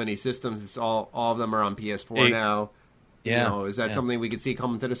so many systems. It's all of them are on PS4 now. Yeah. You know, is that something we could see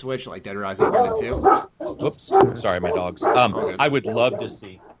coming to the Switch, like Dead Rising 1 and 2? Whoops. Sorry, my dogs. I would love to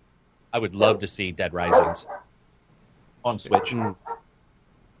see Dead Risings on Switch.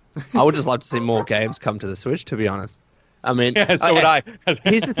 I would just love to see more games come to the Switch, to be honest. I mean, so would I.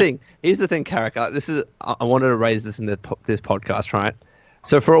 Here's the thing, Carrick. I wanted to raise this in this podcast, right?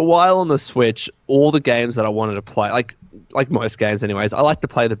 So for a while on the Switch, all the games that I wanted to play, like most games anyways, I like to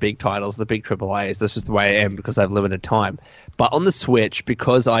play the big titles, the big AAAs. That's just the way I am because I have limited time. But on the Switch,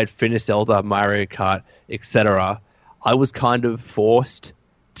 because I'd finished Zelda, Mario Kart, etc., I was kind of forced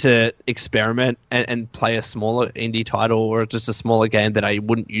to experiment and play a smaller indie title or just a smaller game that I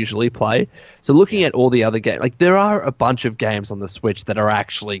wouldn't usually play. So looking at all the other games, like there are a bunch of games on the Switch that are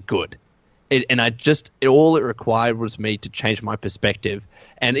actually good. All it required was me to change my perspective.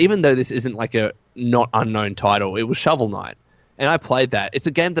 And even though this isn't like a not unknown title, it was Shovel Knight. And I played that. It's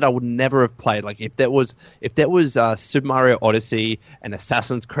a game that I would never have played. Like if that was Super Mario Odyssey and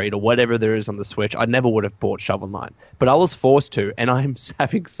Assassin's Creed or whatever there is on the Switch, I never would have bought Shovel Knight. But I was forced to, and I'm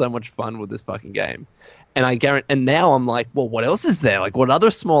having so much fun with this fucking game. And I guarantee. And now I'm like, well, what else is there? Like, what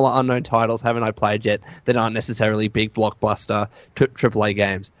other smaller unknown titles haven't I played yet that aren't necessarily big blockbuster AAA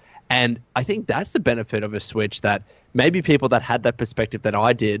games? And I think that's the benefit of a Switch, that maybe people that had that perspective that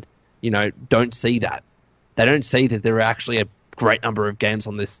I did, don't see that. They don't see that there are actually a great number of games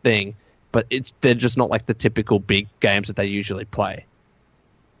on this thing, but they're just not like the typical big games that they usually play.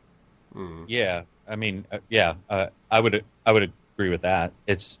 Yeah, I mean, I would agree with that.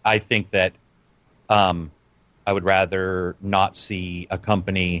 I think that I would rather not see a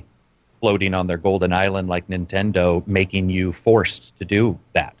company floating on their golden island like Nintendo making you forced to do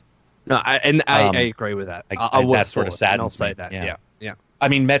that. No, I agree with that. That sort of saddens I'll say me. that. Yeah. I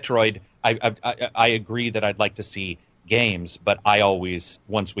mean, Metroid. I agree that I'd like to see games, but I always,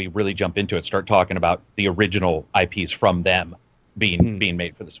 once we really jump into it, start talking about the original IPs from them being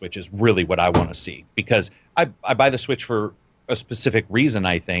made for the Switch is really what I want to see, because I buy the Switch for a specific reason,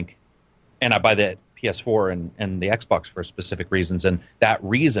 I think, and I buy the PS4 and the Xbox for specific reasons, and that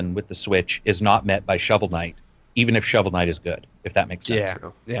reason with the Switch is not met by Shovel Knight, even if Shovel Knight is good, if that makes sense.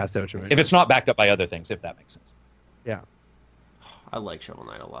 Yeah, I see what you mean. If it's not backed up by other things, if that makes sense. Yeah. I like Shovel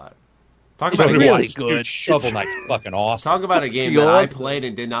Knight a lot. Talk It's about really a, good. Dude, Shovel Knight's fucking awesome. Talk about a game that I played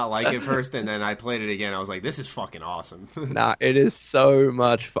and did not like at first, and then I played it again. I was like, this is fucking awesome. Nah, it is so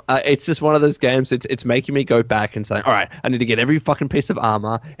much fun. It's just one of those games, it's making me go back and say, all right, I need to get every fucking piece of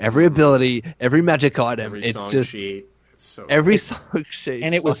armor, every ability, every magic item. Every it's song just sheet. It's so every good. song sheet.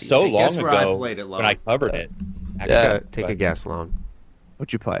 And it was so long Guess where I ago played it, Lon? when I covered it. Take a guess, Lon.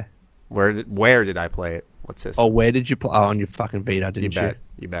 What'd you play? Where did I play it? What system? Oh, where did you play? Oh, on your fucking Vita, didn't you?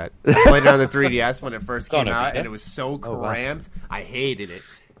 You bet. I played it on the 3DS when it first came out, Vita? and it was so cramped. I hated it.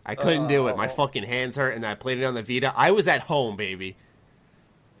 I couldn't do it. My fucking hands hurt, and I played it on the Vita. I was at home, baby.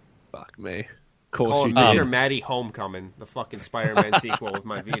 Fuck me. Of Call course it you Mr. did. Maddie Homecoming, the fucking Spider-Man sequel with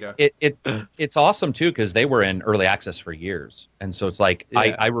my Vita. It's awesome too, because they were in early access for years, and so it's like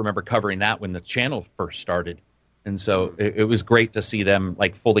Yeah. I remember covering that when the channel first started, and so it was great to see them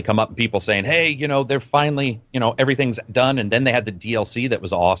like fully come up and people saying, hey, they're finally, everything's done, and then they had the DLC that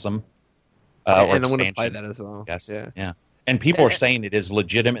was awesome. Or And I'm going to expansion, play that as well. Yes, Yeah. And people are saying it is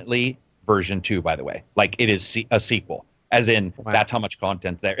legitimately version 2, by the way, like it is a sequel. As in, Wow. that's how much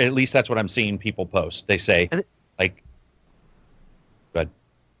content's there. At least that's what I'm seeing people post. They say, like, good.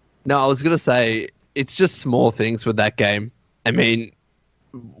 No, I was going to say, it's just small things with that game. I mean,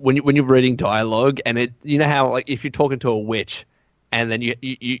 when you're reading dialogue, and how, like, if you're talking to a witch, and then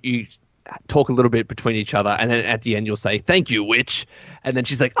you talk a little bit between each other, and then at the end you'll say, thank you, witch. And then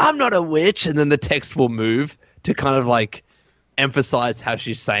she's like, I'm not a witch. And then the text will move to kind of, like, emphasize how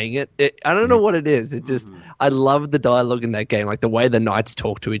she's saying it. I don't know what it is. It just, I love the dialogue in that game, like the way the knights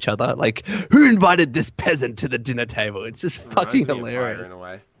talk to each other. Like, who invited this peasant to the dinner table? It's just fucking Reminds me of Fire hilarious. in a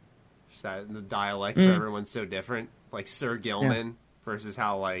way. Just that the dialect for everyone's so different. Like Sir Gilman versus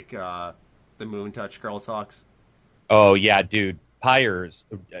how like the Moon Touch girl talks. Oh, yeah, dude. Pyres,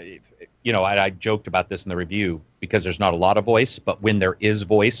 I joked about this in the review because there's not a lot of voice, but when there is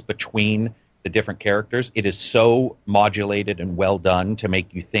voice between the different characters, it is so modulated and well done to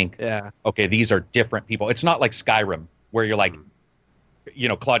make you think, okay, these are different people. It's not like Skyrim where you're like,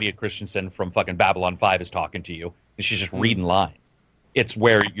 Claudia Christensen from fucking Babylon 5 is talking to you, and she's just reading lines. It's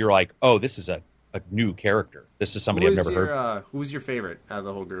where you're like, oh, this is a new character. This is somebody I've never heard. Who's your favorite out of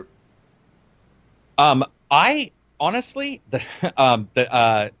the whole group? I honestly, I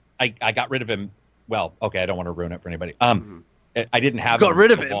got rid of him. Well, okay, I don't want to ruin it for anybody. I didn't have him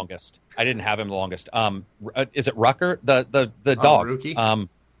the longest. I didn't have him the longest. Is it Rucker, the dog? Rookie?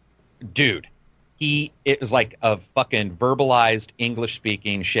 Dude, it was like a fucking verbalized English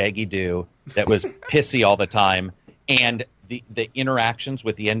speaking Shaggy Doo that was pissy all the time, and the interactions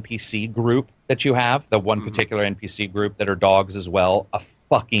with the NPC group that you have, the one particular NPC group that are dogs as well, I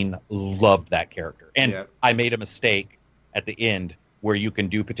fucking loved that character. And I made a mistake at the end where you can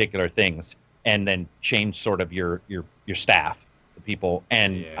do particular things and then change sort of your staff, the people,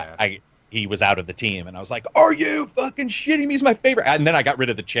 and he was out of the team, and I was like, are you fucking shitting me? He's my favorite. And then I got rid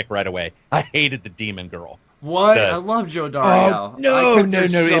of the chick right away. I hated the demon girl. What? I love Joe Dario. Oh, no,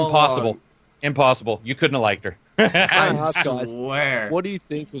 impossible. Impossible. You couldn't have liked her. I swear. What do you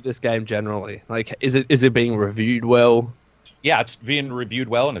think of this game generally? Like, is it being reviewed well? Yeah, it's being reviewed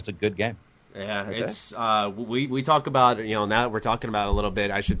well, and it's a good game. Yeah, okay. It's we talk about, now that we're talking about it a little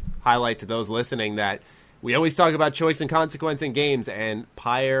bit, I should highlight to those listening that we always talk about choice and consequence in games, and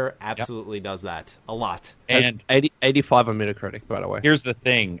Pyre absolutely does that a lot. And 85 on Metacritic, by the way. Here's the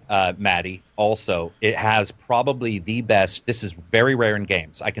thing, Maddie. Also, it has probably the best. This is very rare in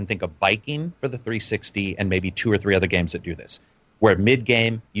games. I can think of Viking for the 360 and maybe 2 or 3 other games that do this, where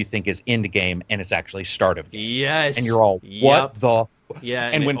mid-game you think is end game, and it's actually start of game. Yes. And you're all, what the... Yeah,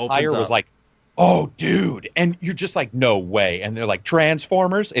 and when Pyre was like, oh, dude, and you're just like, no way. And they're like,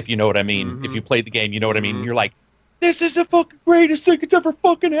 Transformers, if you know what I mean. Mm-hmm. If you played the game, you know what I mean. And you're like, this is the fucking greatest thing that's ever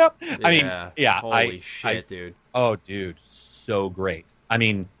fucking happened. Yeah. I mean, yeah. Holy shit, dude. Oh, dude, so great. I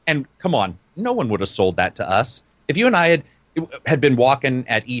mean, and come on, no one would have sold that to us. If you and I had been walking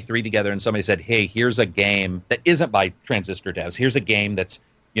at E3 together and somebody said, hey, here's a game that isn't by Transistor devs. Here's a game that's,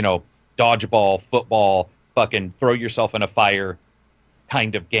 dodgeball, football, fucking throw yourself in a fire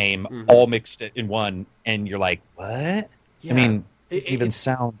kind of game, all mixed in one, and you're like, what? Yeah. I mean, it doesn't even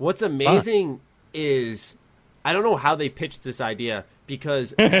sound What's amazing is, I don't know how they pitched this idea,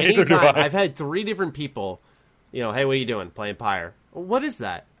 because anytime I've had 3 different people, hey, what are you doing? Playing Pyre. What is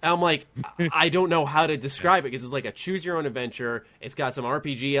that? And I'm like, I don't know how to describe it, because it's like a choose-your-own-adventure. It's got some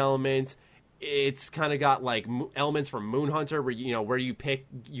RPG elements. It's kind of got like elements from Moon Hunter, where where you pick,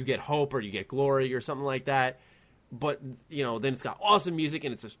 you get hope or you get glory or something like that. But, then it's got awesome music,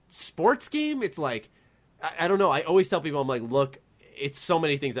 and it's a sports game. It's like, I don't know. I always tell people, I'm like, look, it's so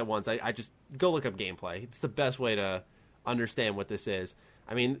many things at once. I just go look up gameplay. It's the best way to understand what this is.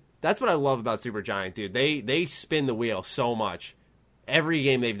 I mean, that's what I love about Supergiant, dude. They spin the wheel so much. Every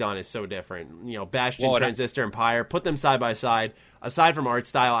game they've done is so different. Bastion, Transistor, and Pyre, put them side by side. Aside from art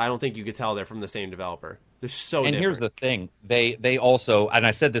style, I don't think you could tell they're from the same developer. They're so different. And here's the thing. They also, and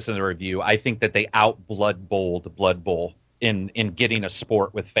I said this in the review, I think that they out-Blood Bowled Blood Bowl in getting a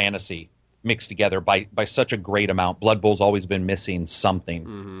sport with fantasy mixed together by such a great amount. Blood Bowl's always been missing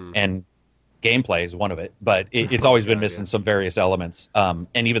something, and gameplay is one of it, but it's always been missing some various elements. And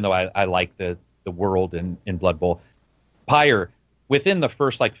even though I like the world in Blood Bowl, Pyre, within the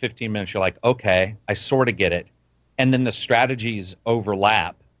first 15 minutes, you're like, okay, I sort of get it. And then the strategies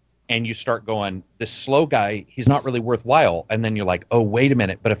overlap, and you start going, this slow guy, he's not really worthwhile. And then you're like, oh, wait a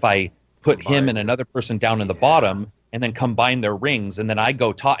minute. But if I put him and another person down in the bottom and then combine their rings, and then I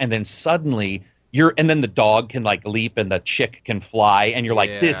go top, and then suddenly and then the dog can leap and the chick can fly, and you're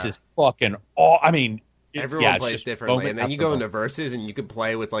like, this is fucking everyone plays differently. And then you go into versus, and you can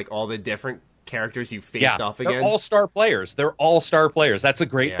play with all the different characters you faced off against. They're all-star players. That's a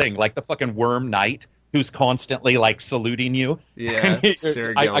great thing. Like the fucking Worm Knight, who's constantly saluting you. Yeah,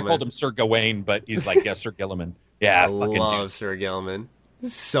 Sir I called him Sir Gawain, but he's like, yeah, Sir Gilliman. Yeah, I love Sir Gilliman.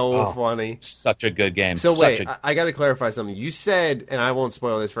 So funny. Such a good game. So wait, I got to clarify something. You said, and I won't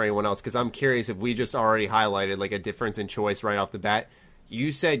spoil this for anyone else, because I'm curious if we just already highlighted a difference in choice right off the bat.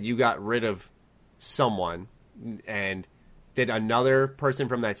 You said you got rid of someone, and did another person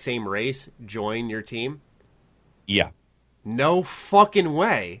from that same race join your team? Yeah. No fucking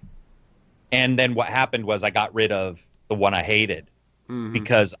way. And then what happened was I got rid of the one I hated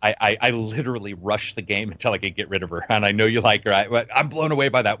because I literally rushed the game until I could get rid of her. And I know you like her. I'm blown away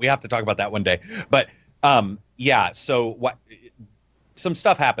by that. We have to talk about that one day. But, so some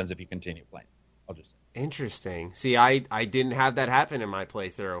stuff happens if you continue playing. I'll just say. Interesting. See, I didn't have that happen in my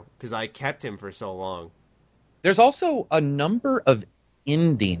playthrough because I kept him for so long. There's also a number of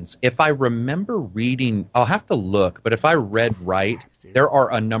endings. If I remember reading, I'll have to look, but if I read right, there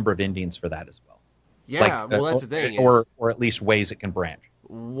are a number of endings for that as well. Yeah, well, that's the thing. Or at least ways it can branch.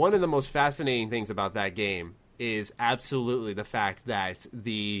 One of the most fascinating things about that game is absolutely the fact that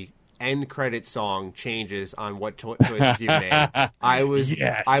the end credit song changes on what choices you made. I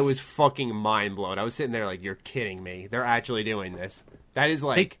was fucking mind blown. I was sitting there like, you're kidding me. They're actually doing this. That is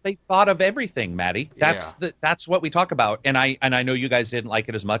like they thought of everything, Maddie. That's what we talk about. And I know you guys didn't like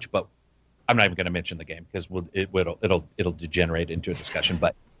it as much, but I'm not even going to mention the game because it'll degenerate into a discussion.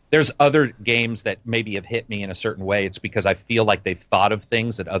 But there's other games that maybe have hit me in a certain way. It's because I feel like they've thought of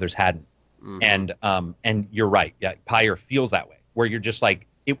things that others hadn't. Mm-hmm. And you're right. Yeah, Pyre feels that way, where you're just like,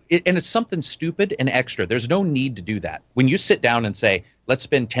 and it's something stupid and extra. There's no need to do that. When you sit down and say, let's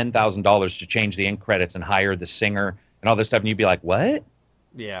spend $10,000 to change the end credits and hire the singer and all this stuff, and you'd be like, what?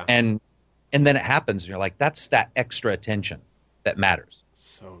 Yeah. And then it happens, and you're like, that's that extra attention that matters.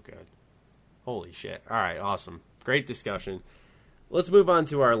 So good. Holy shit. All right, awesome. Great discussion. Let's move on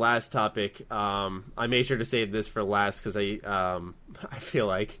to our last topic. I made sure to save this for last because I feel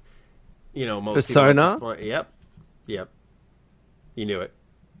like, most Persona? people at this point. Yep. You knew it.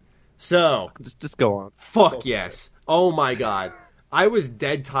 So just go on. Fuck yes. Oh my god. I was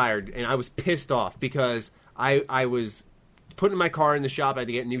dead tired and I was pissed off because I was putting my car in the shop. I had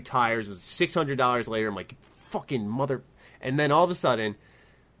to get new tires. It was $600 later. I'm like, fucking mother. And then all of a sudden,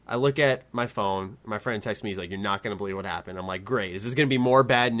 I look at my phone. My friend texts me. He's like, you're not going to believe what happened. I'm like, great. Is this going to be more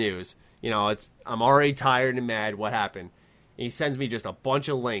bad news? I'm already tired and mad. What happened? And he sends me just a bunch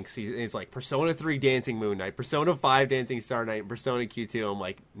of links. He's like, Persona 3 Dancing Moon Night, Persona 5 Dancing Star Night, and Persona Q2. I'm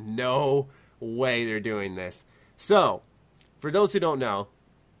like, no way they're doing this. So, for those who don't know,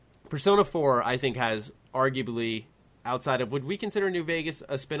 Persona 4, I think, has arguably, outside of, would we consider New Vegas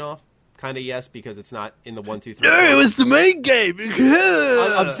a spinoff? Kind of yes, because it's not in the 1, 2, 3. No, it was the main game.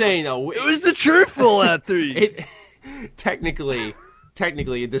 I'm saying, though. It was the true Fallout 3. Technically,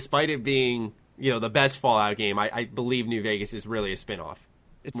 despite it being, the best Fallout game, I believe New Vegas is really a spinoff.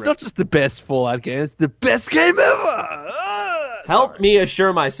 It's not just the best Fallout game, it's the best game ever! Help me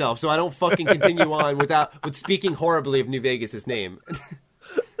assure myself so I don't fucking continue on with speaking horribly of New Vegas' name.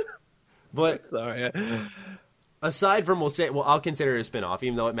 But sorry. Aside from, I'll consider it a spinoff,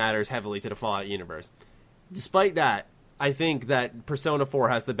 even though it matters heavily to the Fallout universe. Despite that, I think that Persona 4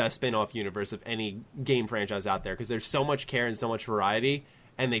 has the best spinoff universe of any game franchise out there because there's so much care and so much variety,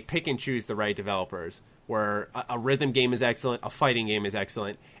 and they pick and choose the right developers. Where a rhythm game is excellent, a fighting game is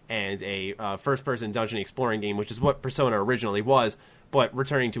excellent, and a first-person dungeon exploring game, which is what Persona originally was, but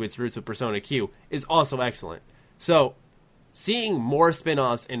returning to its roots of Persona Q, is also excellent. So, seeing more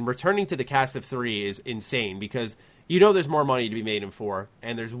spin-offs and returning to the cast of 3 is insane, because there's more money to be made in 4,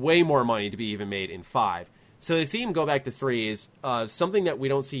 and there's way more money to be even made in 5. So to see him go back to 3 is something that we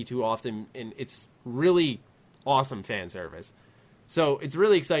don't see too often, and it's really awesome fan service. So it's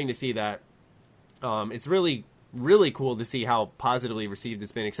really exciting to see that. It's really, really cool to see how positively received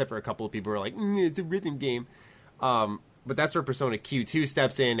it's been, except for a couple of people who are like, it's a rhythm game. But that's where Persona Q2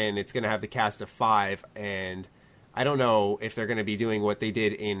 steps in, and it's going to have the cast of 5, and I don't know if they're going to be doing what they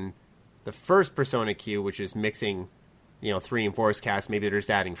did in the first Persona Q, which is mixing, 3 and 4's cast. Maybe they're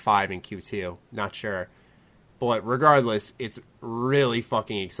just adding 5 in Q2. Not sure. But regardless, it's really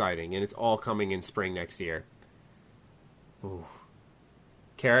fucking exciting, and it's all coming in spring next year. Ooh.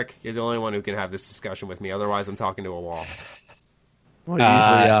 Carrick, you're the only one who can have this discussion with me. Otherwise, I'm talking to a wall. Well, you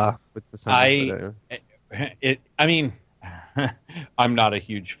usually are with Persona. I'm not a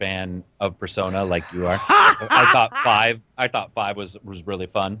huge fan of Persona like you are. I thought 5 was really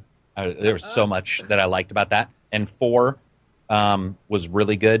fun. There was so much that I liked about that, and 4 was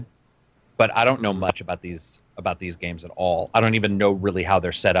really good. But I don't know much about these games at all. I don't even know really how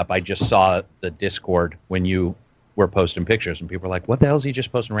they're set up. I just saw the Discord when you were posting pictures, and people were like, "What the hell is he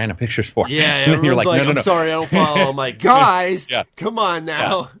just posting random pictures for?" Yeah, everyone's you're like, no, I'm sorry, I don't follow. I'm like, guys, come on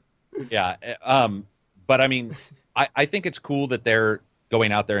now. Yeah. But I mean, I think it's cool that they're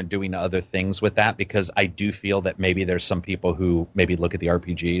going out there and doing other things with that, because I do feel that maybe there's some people who maybe look at the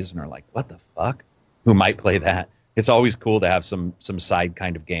RPGs and are like, "What the fuck?" who might play that. It's always cool to have some side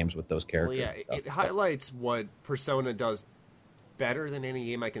kind of games with those characters. Well, yeah, it highlights what Persona does better than any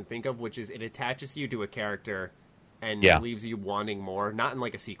game I can think of, which is it attaches you to a character and leaves you wanting more, not in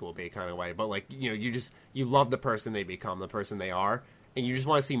like a sequel bait kind of way, but like, you love the person they become, the person they are, and you just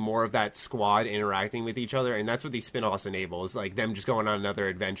want to see more of that squad interacting with each other, and that's what these spin-offs enable, is like them just going on another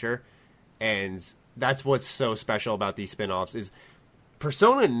adventure. And that's what's so special about these spin-offs, is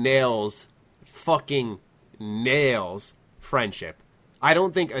Persona fucking nails friendship. I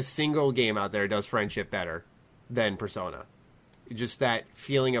don't think a single game out there does friendship better than Persona. just that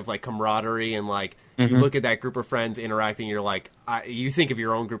feeling of like camaraderie and like you look at that group of friends interacting, you're like, you think of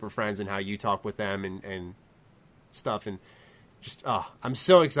your own group of friends and how you talk with them and stuff, and just I'm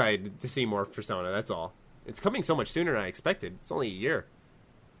so excited to see more Persona. That's all. It's coming so much sooner than I expected. It's only a year.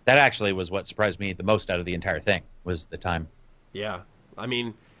 That actually was what surprised me the most out of the entire thing, was the time. Yeah. I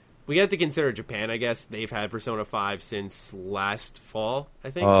mean, we have to consider Japan, I guess. They've had Persona 5 since last fall,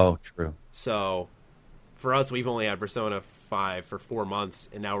 I think. Oh, true. So, for us, we've only had Persona 5 for 4 months,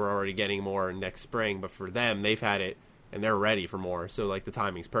 and now we're already getting more next spring. But for them, they've had it, and they're ready for more. So, like, the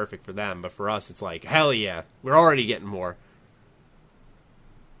timing's perfect for them. But for us, it's like, hell yeah, we're already getting more.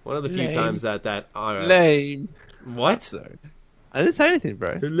 One of the few times that... Lame. What? Sorry. I didn't say anything,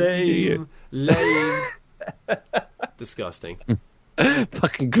 bro. Lame. Disgusting.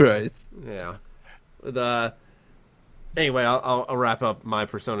 Fucking gross. Yeah. But, anyway, I'll wrap up my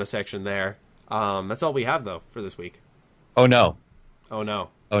Persona section there. That's all we have, though, for this week. Oh, no. Oh, no.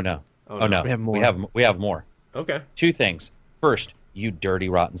 Oh, no. Oh, no. We have more. We have more. Okay. 2 things. First, you dirty,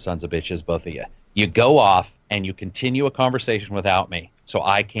 rotten sons of bitches, both of you. You go off and you continue a conversation without me, so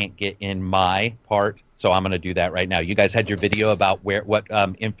I can't get in my part. So I'm going to do that right now. You guys had your video about where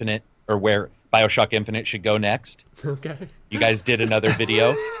BioShock Infinite should go next. Okay. You guys did another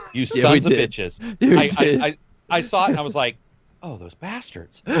video. You sons of bitches. I saw it and I was like, oh, those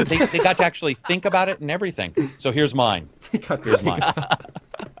bastards. They got to actually think about it and everything. So here's mine. Here's mine.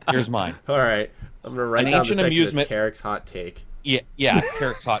 Here's mine. All right. I'm going to write down the section as Carrick's hot take. Yeah,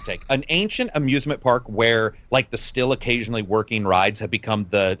 Carrick's hot take. An ancient amusement park where, like, the still occasionally working rides have become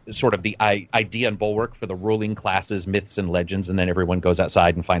the sort of the idea and bulwark for the ruling classes, myths and legends, and then everyone goes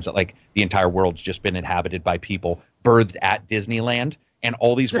outside and finds that, like, the entire world's just been inhabited by people birthed at Disneyland, and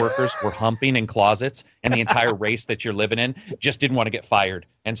all these workers were humping in closets, and the entire race that you're living in just didn't want to get fired,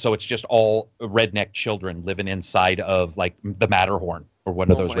 and so it's just all redneck children living inside of, like, the Matterhorn, or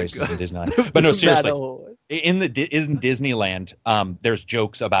one of those races in Disneyland. But no, seriously. In Disneyland, there's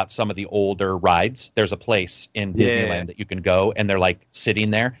jokes about some of the older rides. There's a place in Disneyland that you can go, and they're like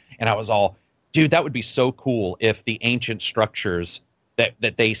sitting there. And I was all, dude, that would be so cool if the ancient structures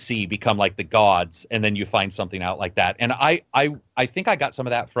that they see become like the gods, and then you find something out like that. And I think I got some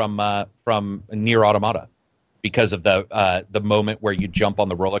of that from Nier Automata, because of the moment where you jump on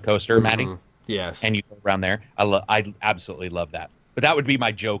the roller coaster, Maddie. Yes, and you go around there. I absolutely love that. But that would be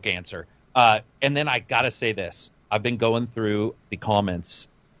my joke answer. And then I gotta say this: I've been going through the comments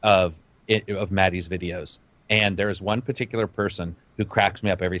of Maddie's videos, and there's one particular person who cracks me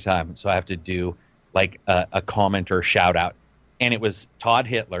up every time. So I have to do like a comment or shout out, and it was Todd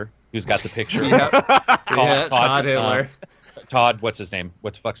Hitler, who's got the picture. Todd Hitler. Todd, what's his name?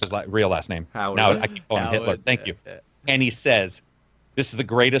 What the fuck's his real last name? Howard. Now I keep calling him Hitler. Thank you. And he says, this is the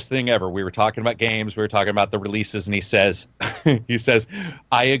greatest thing ever. We were talking about games. We were talking about the releases, and he says,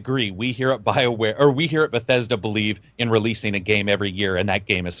 I agree. We here at Bethesda believe in releasing a game every year, and that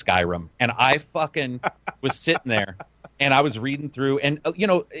game is Skyrim. And I fucking was sitting there, and I was reading through, and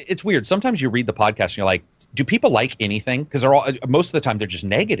it's weird. Sometimes you read the podcast, and you're like, do people like anything? Because most of the time they're just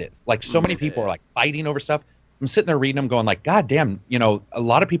negative. Like, so many people are like fighting over stuff. I'm sitting there reading them, going like, God damn, a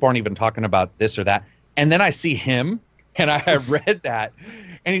lot of people aren't even talking about this or that. And then I see him. And I have read that,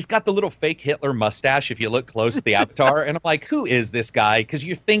 and he's got the little fake Hitler mustache if you look close at the avatar. And I'm like, who is this guy? Because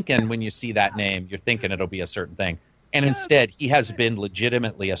you're thinking, when you see that name, you're thinking it'll be a certain thing. And instead, he has been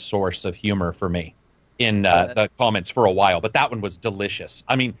legitimately a source of humor for me in the comments for a while. But that one was delicious.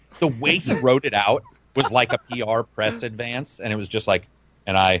 I mean, the way he wrote it out was like a PR press advance. And it was just like,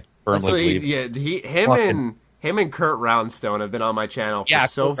 and I firmly believe. Him and Kurt Roundstone have been on my channel for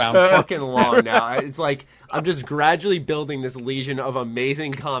so fucking long now. It's like I'm just gradually building this legion of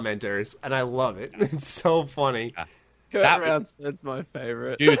amazing commenters, and I love it. It's so funny. Yeah. Kurt Roundstone's my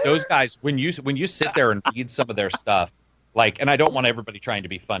favorite. Dude, those guys, when you sit there and read some of their stuff, like, and I don't want everybody trying to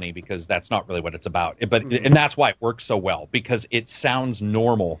be funny, because that's not really what it's about. But and that's why it works so well, because it sounds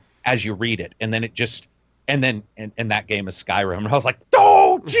normal as you read it, and then it just and that game is Skyrim. And I was like,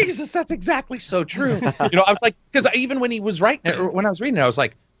 oh, Jesus, that's exactly so true. I was like, because even when he was writing it, or when I was reading it, I was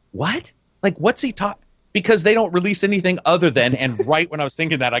like, what? Like, what's he talking? Because they don't release anything other than, and right when I was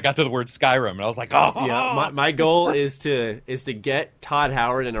thinking that, I got to the word Skyrim, and I was like, oh. Yeah, my goal is to get Todd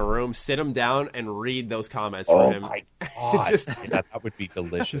Howard in a room, sit him down, and read those comments for him. Oh, my God. That would be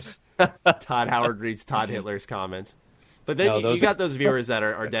delicious. Todd Howard reads Todd Hitler's comments. But then you got those viewers that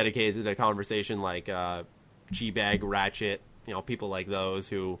are dedicated to conversation, like G-Bag, Ratchet, people like those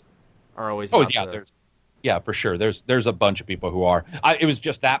who are always yeah, for sure. There's a bunch of people who are. It was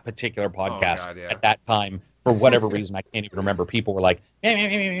just that particular podcast at that time, for whatever reason, I can't even remember. People were like,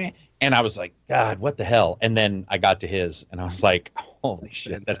 And I was like, God, what the hell? And then I got to his, and I was like, holy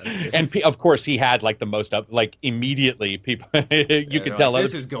shit! Of course, he had like the most up, like immediately people you could tell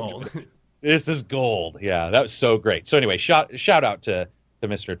this is gold. This is gold. Yeah, that was so great. So anyway, shout out to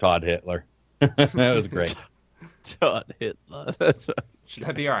Mr. Todd Hitler. That was great. Todd Hitler. That's right. Should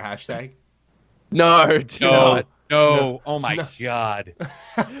that be our hashtag? No. Oh my God.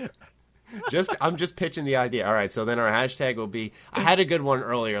 I'm just pitching the idea. All right, so then our hashtag will be. I had a good one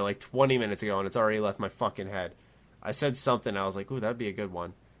earlier, like 20 minutes ago, and it's already left my fucking head. I said something. I was like, "Ooh, that'd be a good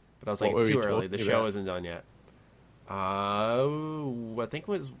one," but I was like, "It's too early. The show isn't done yet." I think it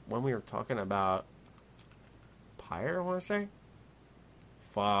was when we were talking about Pyre. I want to say.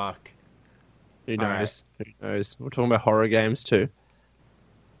 Fuck. Who knows? Right. Who knows? We're talking about horror games too.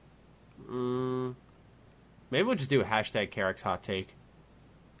 Maybe we'll just do a hashtag Carrick's hot take.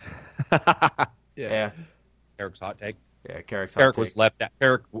 Yeah. Carrick's hot take. Yeah, Carrick's hot take.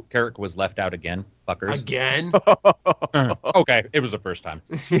 Carrick was left out again. Fuckers. Again? Okay, it was the first time.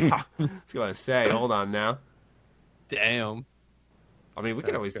 Yeah. I was gonna say, hold on now. Damn. I mean, we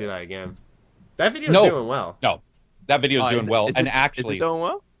can always do that again. That video's doing well. No, that video's doing well. And actually, is it doing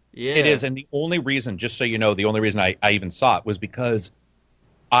well? Yeah, it is. And the only reason, just so you know, the only reason I even saw it was because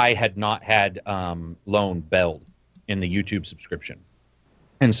I had not had Lone belled in the YouTube subscription.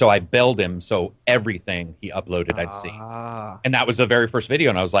 And so I belled him so everything he uploaded I'd see. And that was the very first video.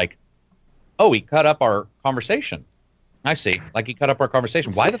 And I was like, oh, he cut up our conversation. I see. Like, he cut up our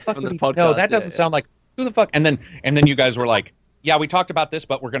conversation. Why the fuck would he? No, that doesn't sound like, who the fuck? And then you guys were like, yeah, we talked about this,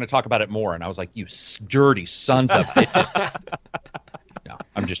 but we're going to talk about it more. And I was like, you dirty sons of bitches. No,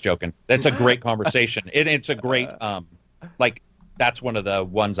 I'm just joking. That's a great conversation. It's a great, that's one of the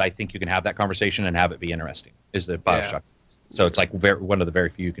ones I think you can have that conversation and have it be interesting, is the Bioshock. Yeah. So it's like one of the very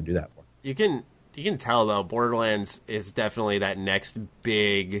few you can do that for. You can tell though, Borderlands is definitely that next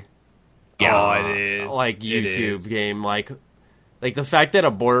big, it is like YouTube game. Like the fact that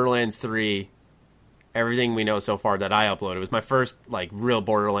a Borderlands 3, everything we know so far that I uploaded was my first like real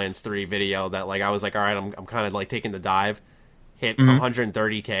Borderlands 3 video. That like I was like, all right, I'm kind of like taking the dive. Hit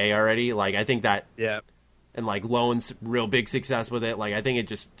 130K already. Like I think that and like Lone's real big success with it. Like I think it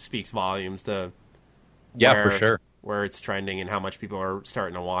just speaks volumes to for sure. Where it's trending and how much people are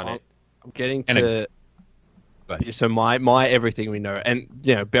starting to want it. I'm getting to so my everything we know, and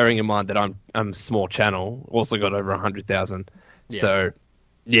you know, bearing in mind that I'm a small channel, also got over 100,000. Yeah. So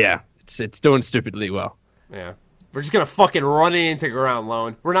yeah, it's doing stupidly well. Yeah, we're just gonna fucking run it into ground,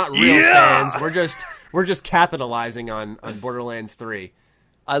 Lone. We're not real fans. We're just capitalizing on Borderlands 3.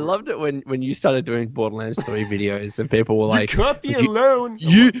 I loved it when you started doing Borderlands 3 videos and people were like, copy alone.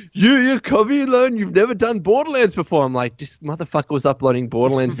 You copy alone. You've never done Borderlands before. I'm like, this motherfucker was uploading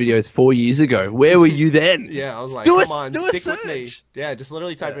Borderlands videos 4 years ago. Where were you then? Yeah, I was like, come on, stick with me. Yeah, just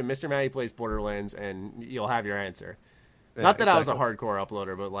literally type in Mr. Matty Plays Borderlands and you'll have your answer. Yeah, not that I was a hardcore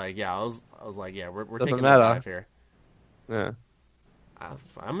uploader, but like, yeah, I was like, yeah, we're taking the dive here. Yeah.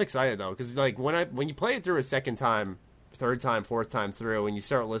 I'm excited though, because like when you play it through a second time, third time, fourth time through, and you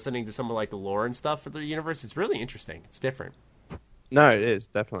start listening to some of like the lore and stuff for the universe, it's really interesting. It's different. No, it is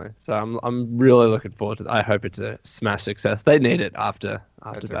definitely. So I'm really looking forward to it. I hope it's a smash success. They need it after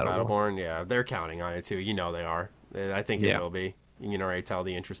Battleborn. Yeah, they're counting on it too. You know they are. I think it will be. You can already tell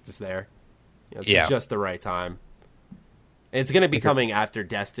the interest is there. It's just the right time. And it's going to be coming after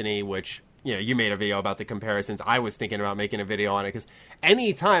Destiny, which, you know, you made a video about the comparisons. I was thinking about making a video on it because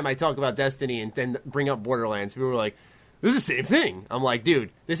anytime I talk about Destiny and then bring up Borderlands, people were like, this is the same thing. I'm like,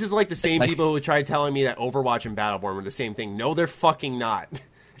 dude, this is like the same people who tried telling me that Overwatch and Battleborn were the same thing. No, they're fucking not.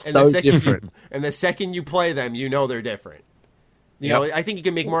 And different. And the second you play them, you know they're different. You know, I think you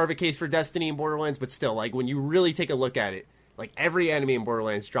can make more of a case for Destiny and Borderlands, but still, like, when you really take a look at it, like, every enemy in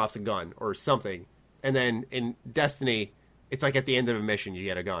Borderlands drops a gun or something. And then in Destiny, it's like at the end of a mission, you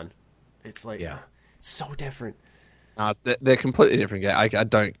get a gun. It's like, it's so different. They're completely different. I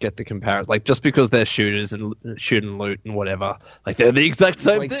don't get the comparison. Like, just because they're shooters and shoot and loot and whatever, like, they're the exact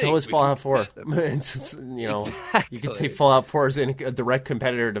same thing. So is Fallout 4. It's, you know, exactly. You could say Fallout 4 is a direct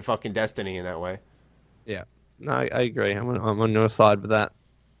competitor to fucking Destiny in that way. Yeah. No, I agree. I'm on your side with that.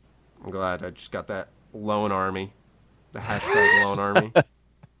 I'm glad I just got that Lone Army. The hashtag Lone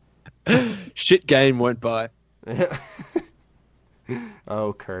Army. Shit game went by.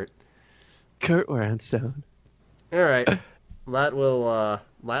 Oh, Kurt Roundstone. All right, that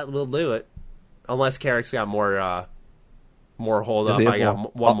will do it. Unless Carrick's got more hold up. I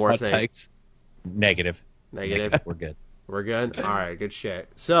got one more thing. Takes? Negative. We're good. We're good? All right, good shit.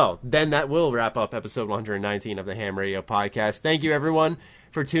 So, then that will wrap up episode 119 of the Ham Radio Podcast. Thank you, everyone,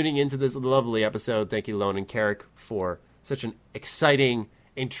 for tuning into this lovely episode. Thank you, Lone and Carrick, for such an exciting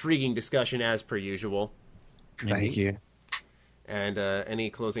intriguing discussion as per usual. Thank you. And any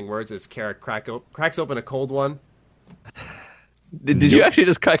closing words as Carrick cracks open a cold one? Did you actually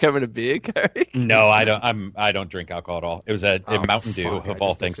just crack open a beer, Gary? No, I don't. I don't drink alcohol at all. It was a Mountain Dew of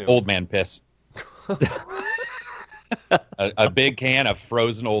all things. Assumed. Old man piss. a big can of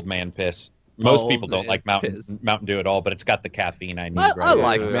frozen old man piss. Most people don't like Mountain Dew at all, but it's got the caffeine I need. I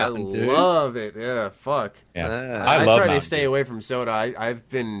like Mountain Dew. I love it. Yeah, fuck. Yeah, I love try Mountain to stay away from soda. I've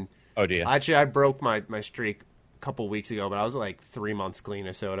been. Oh, do you? Actually, I broke my streak a couple weeks ago, but I was like 3 months clean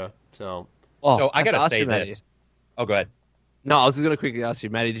of soda. So I gotta say this. Oh, go ahead. No, I was just gonna quickly ask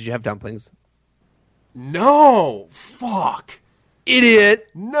you, Maddie. Did you have dumplings? No. Fuck. Idiot.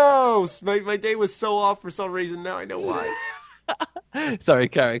 No. My day was so off for some reason. Now I know why. Sorry,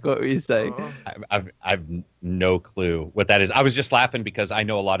 Carrick, what were you saying? I've no clue what that is. I was just laughing because I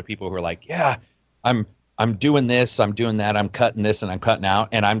know a lot of people who are like, yeah, I'm doing this, I'm doing that, I'm cutting this, and I'm cutting out.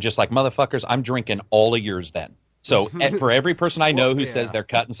 And I'm just like, motherfuckers, I'm drinking all of yours then. So for every person I know who says they're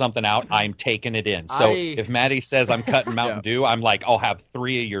cutting something out, I'm taking it in. So if Maddie says I'm cutting Mountain Dew, I'm like, I'll have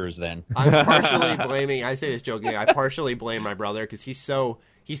 3 of yours then. I'm partially blaming, I say this jokingly, I partially blame my brother because he's so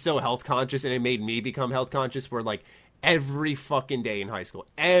health conscious, and it made me become health conscious where like every fucking day in high school,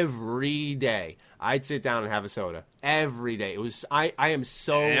 every day, I'd sit down and have a soda. Every day. It was I am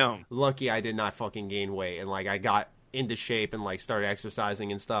so lucky I did not fucking gain weight and like I got into shape and like started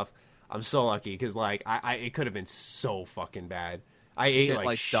exercising and stuff. I'm so lucky because like I it could have been so fucking bad. I ate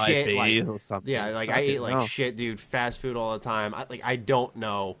like shit, like, or something. Yeah, like I ate like shit, dude. Fast food all the time. I don't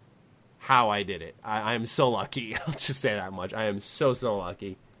know how I did it. I'm so lucky. I'll just say that much. I am so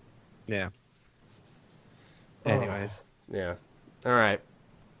lucky. Yeah. Anyways. Yeah. All right.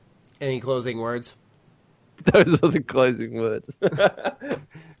 Any closing words? Those are the closing words.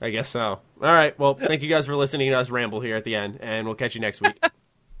 I guess so. All right. Well, thank you guys for listening to us ramble here at the end, and we'll catch you next week.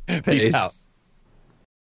 Peace out.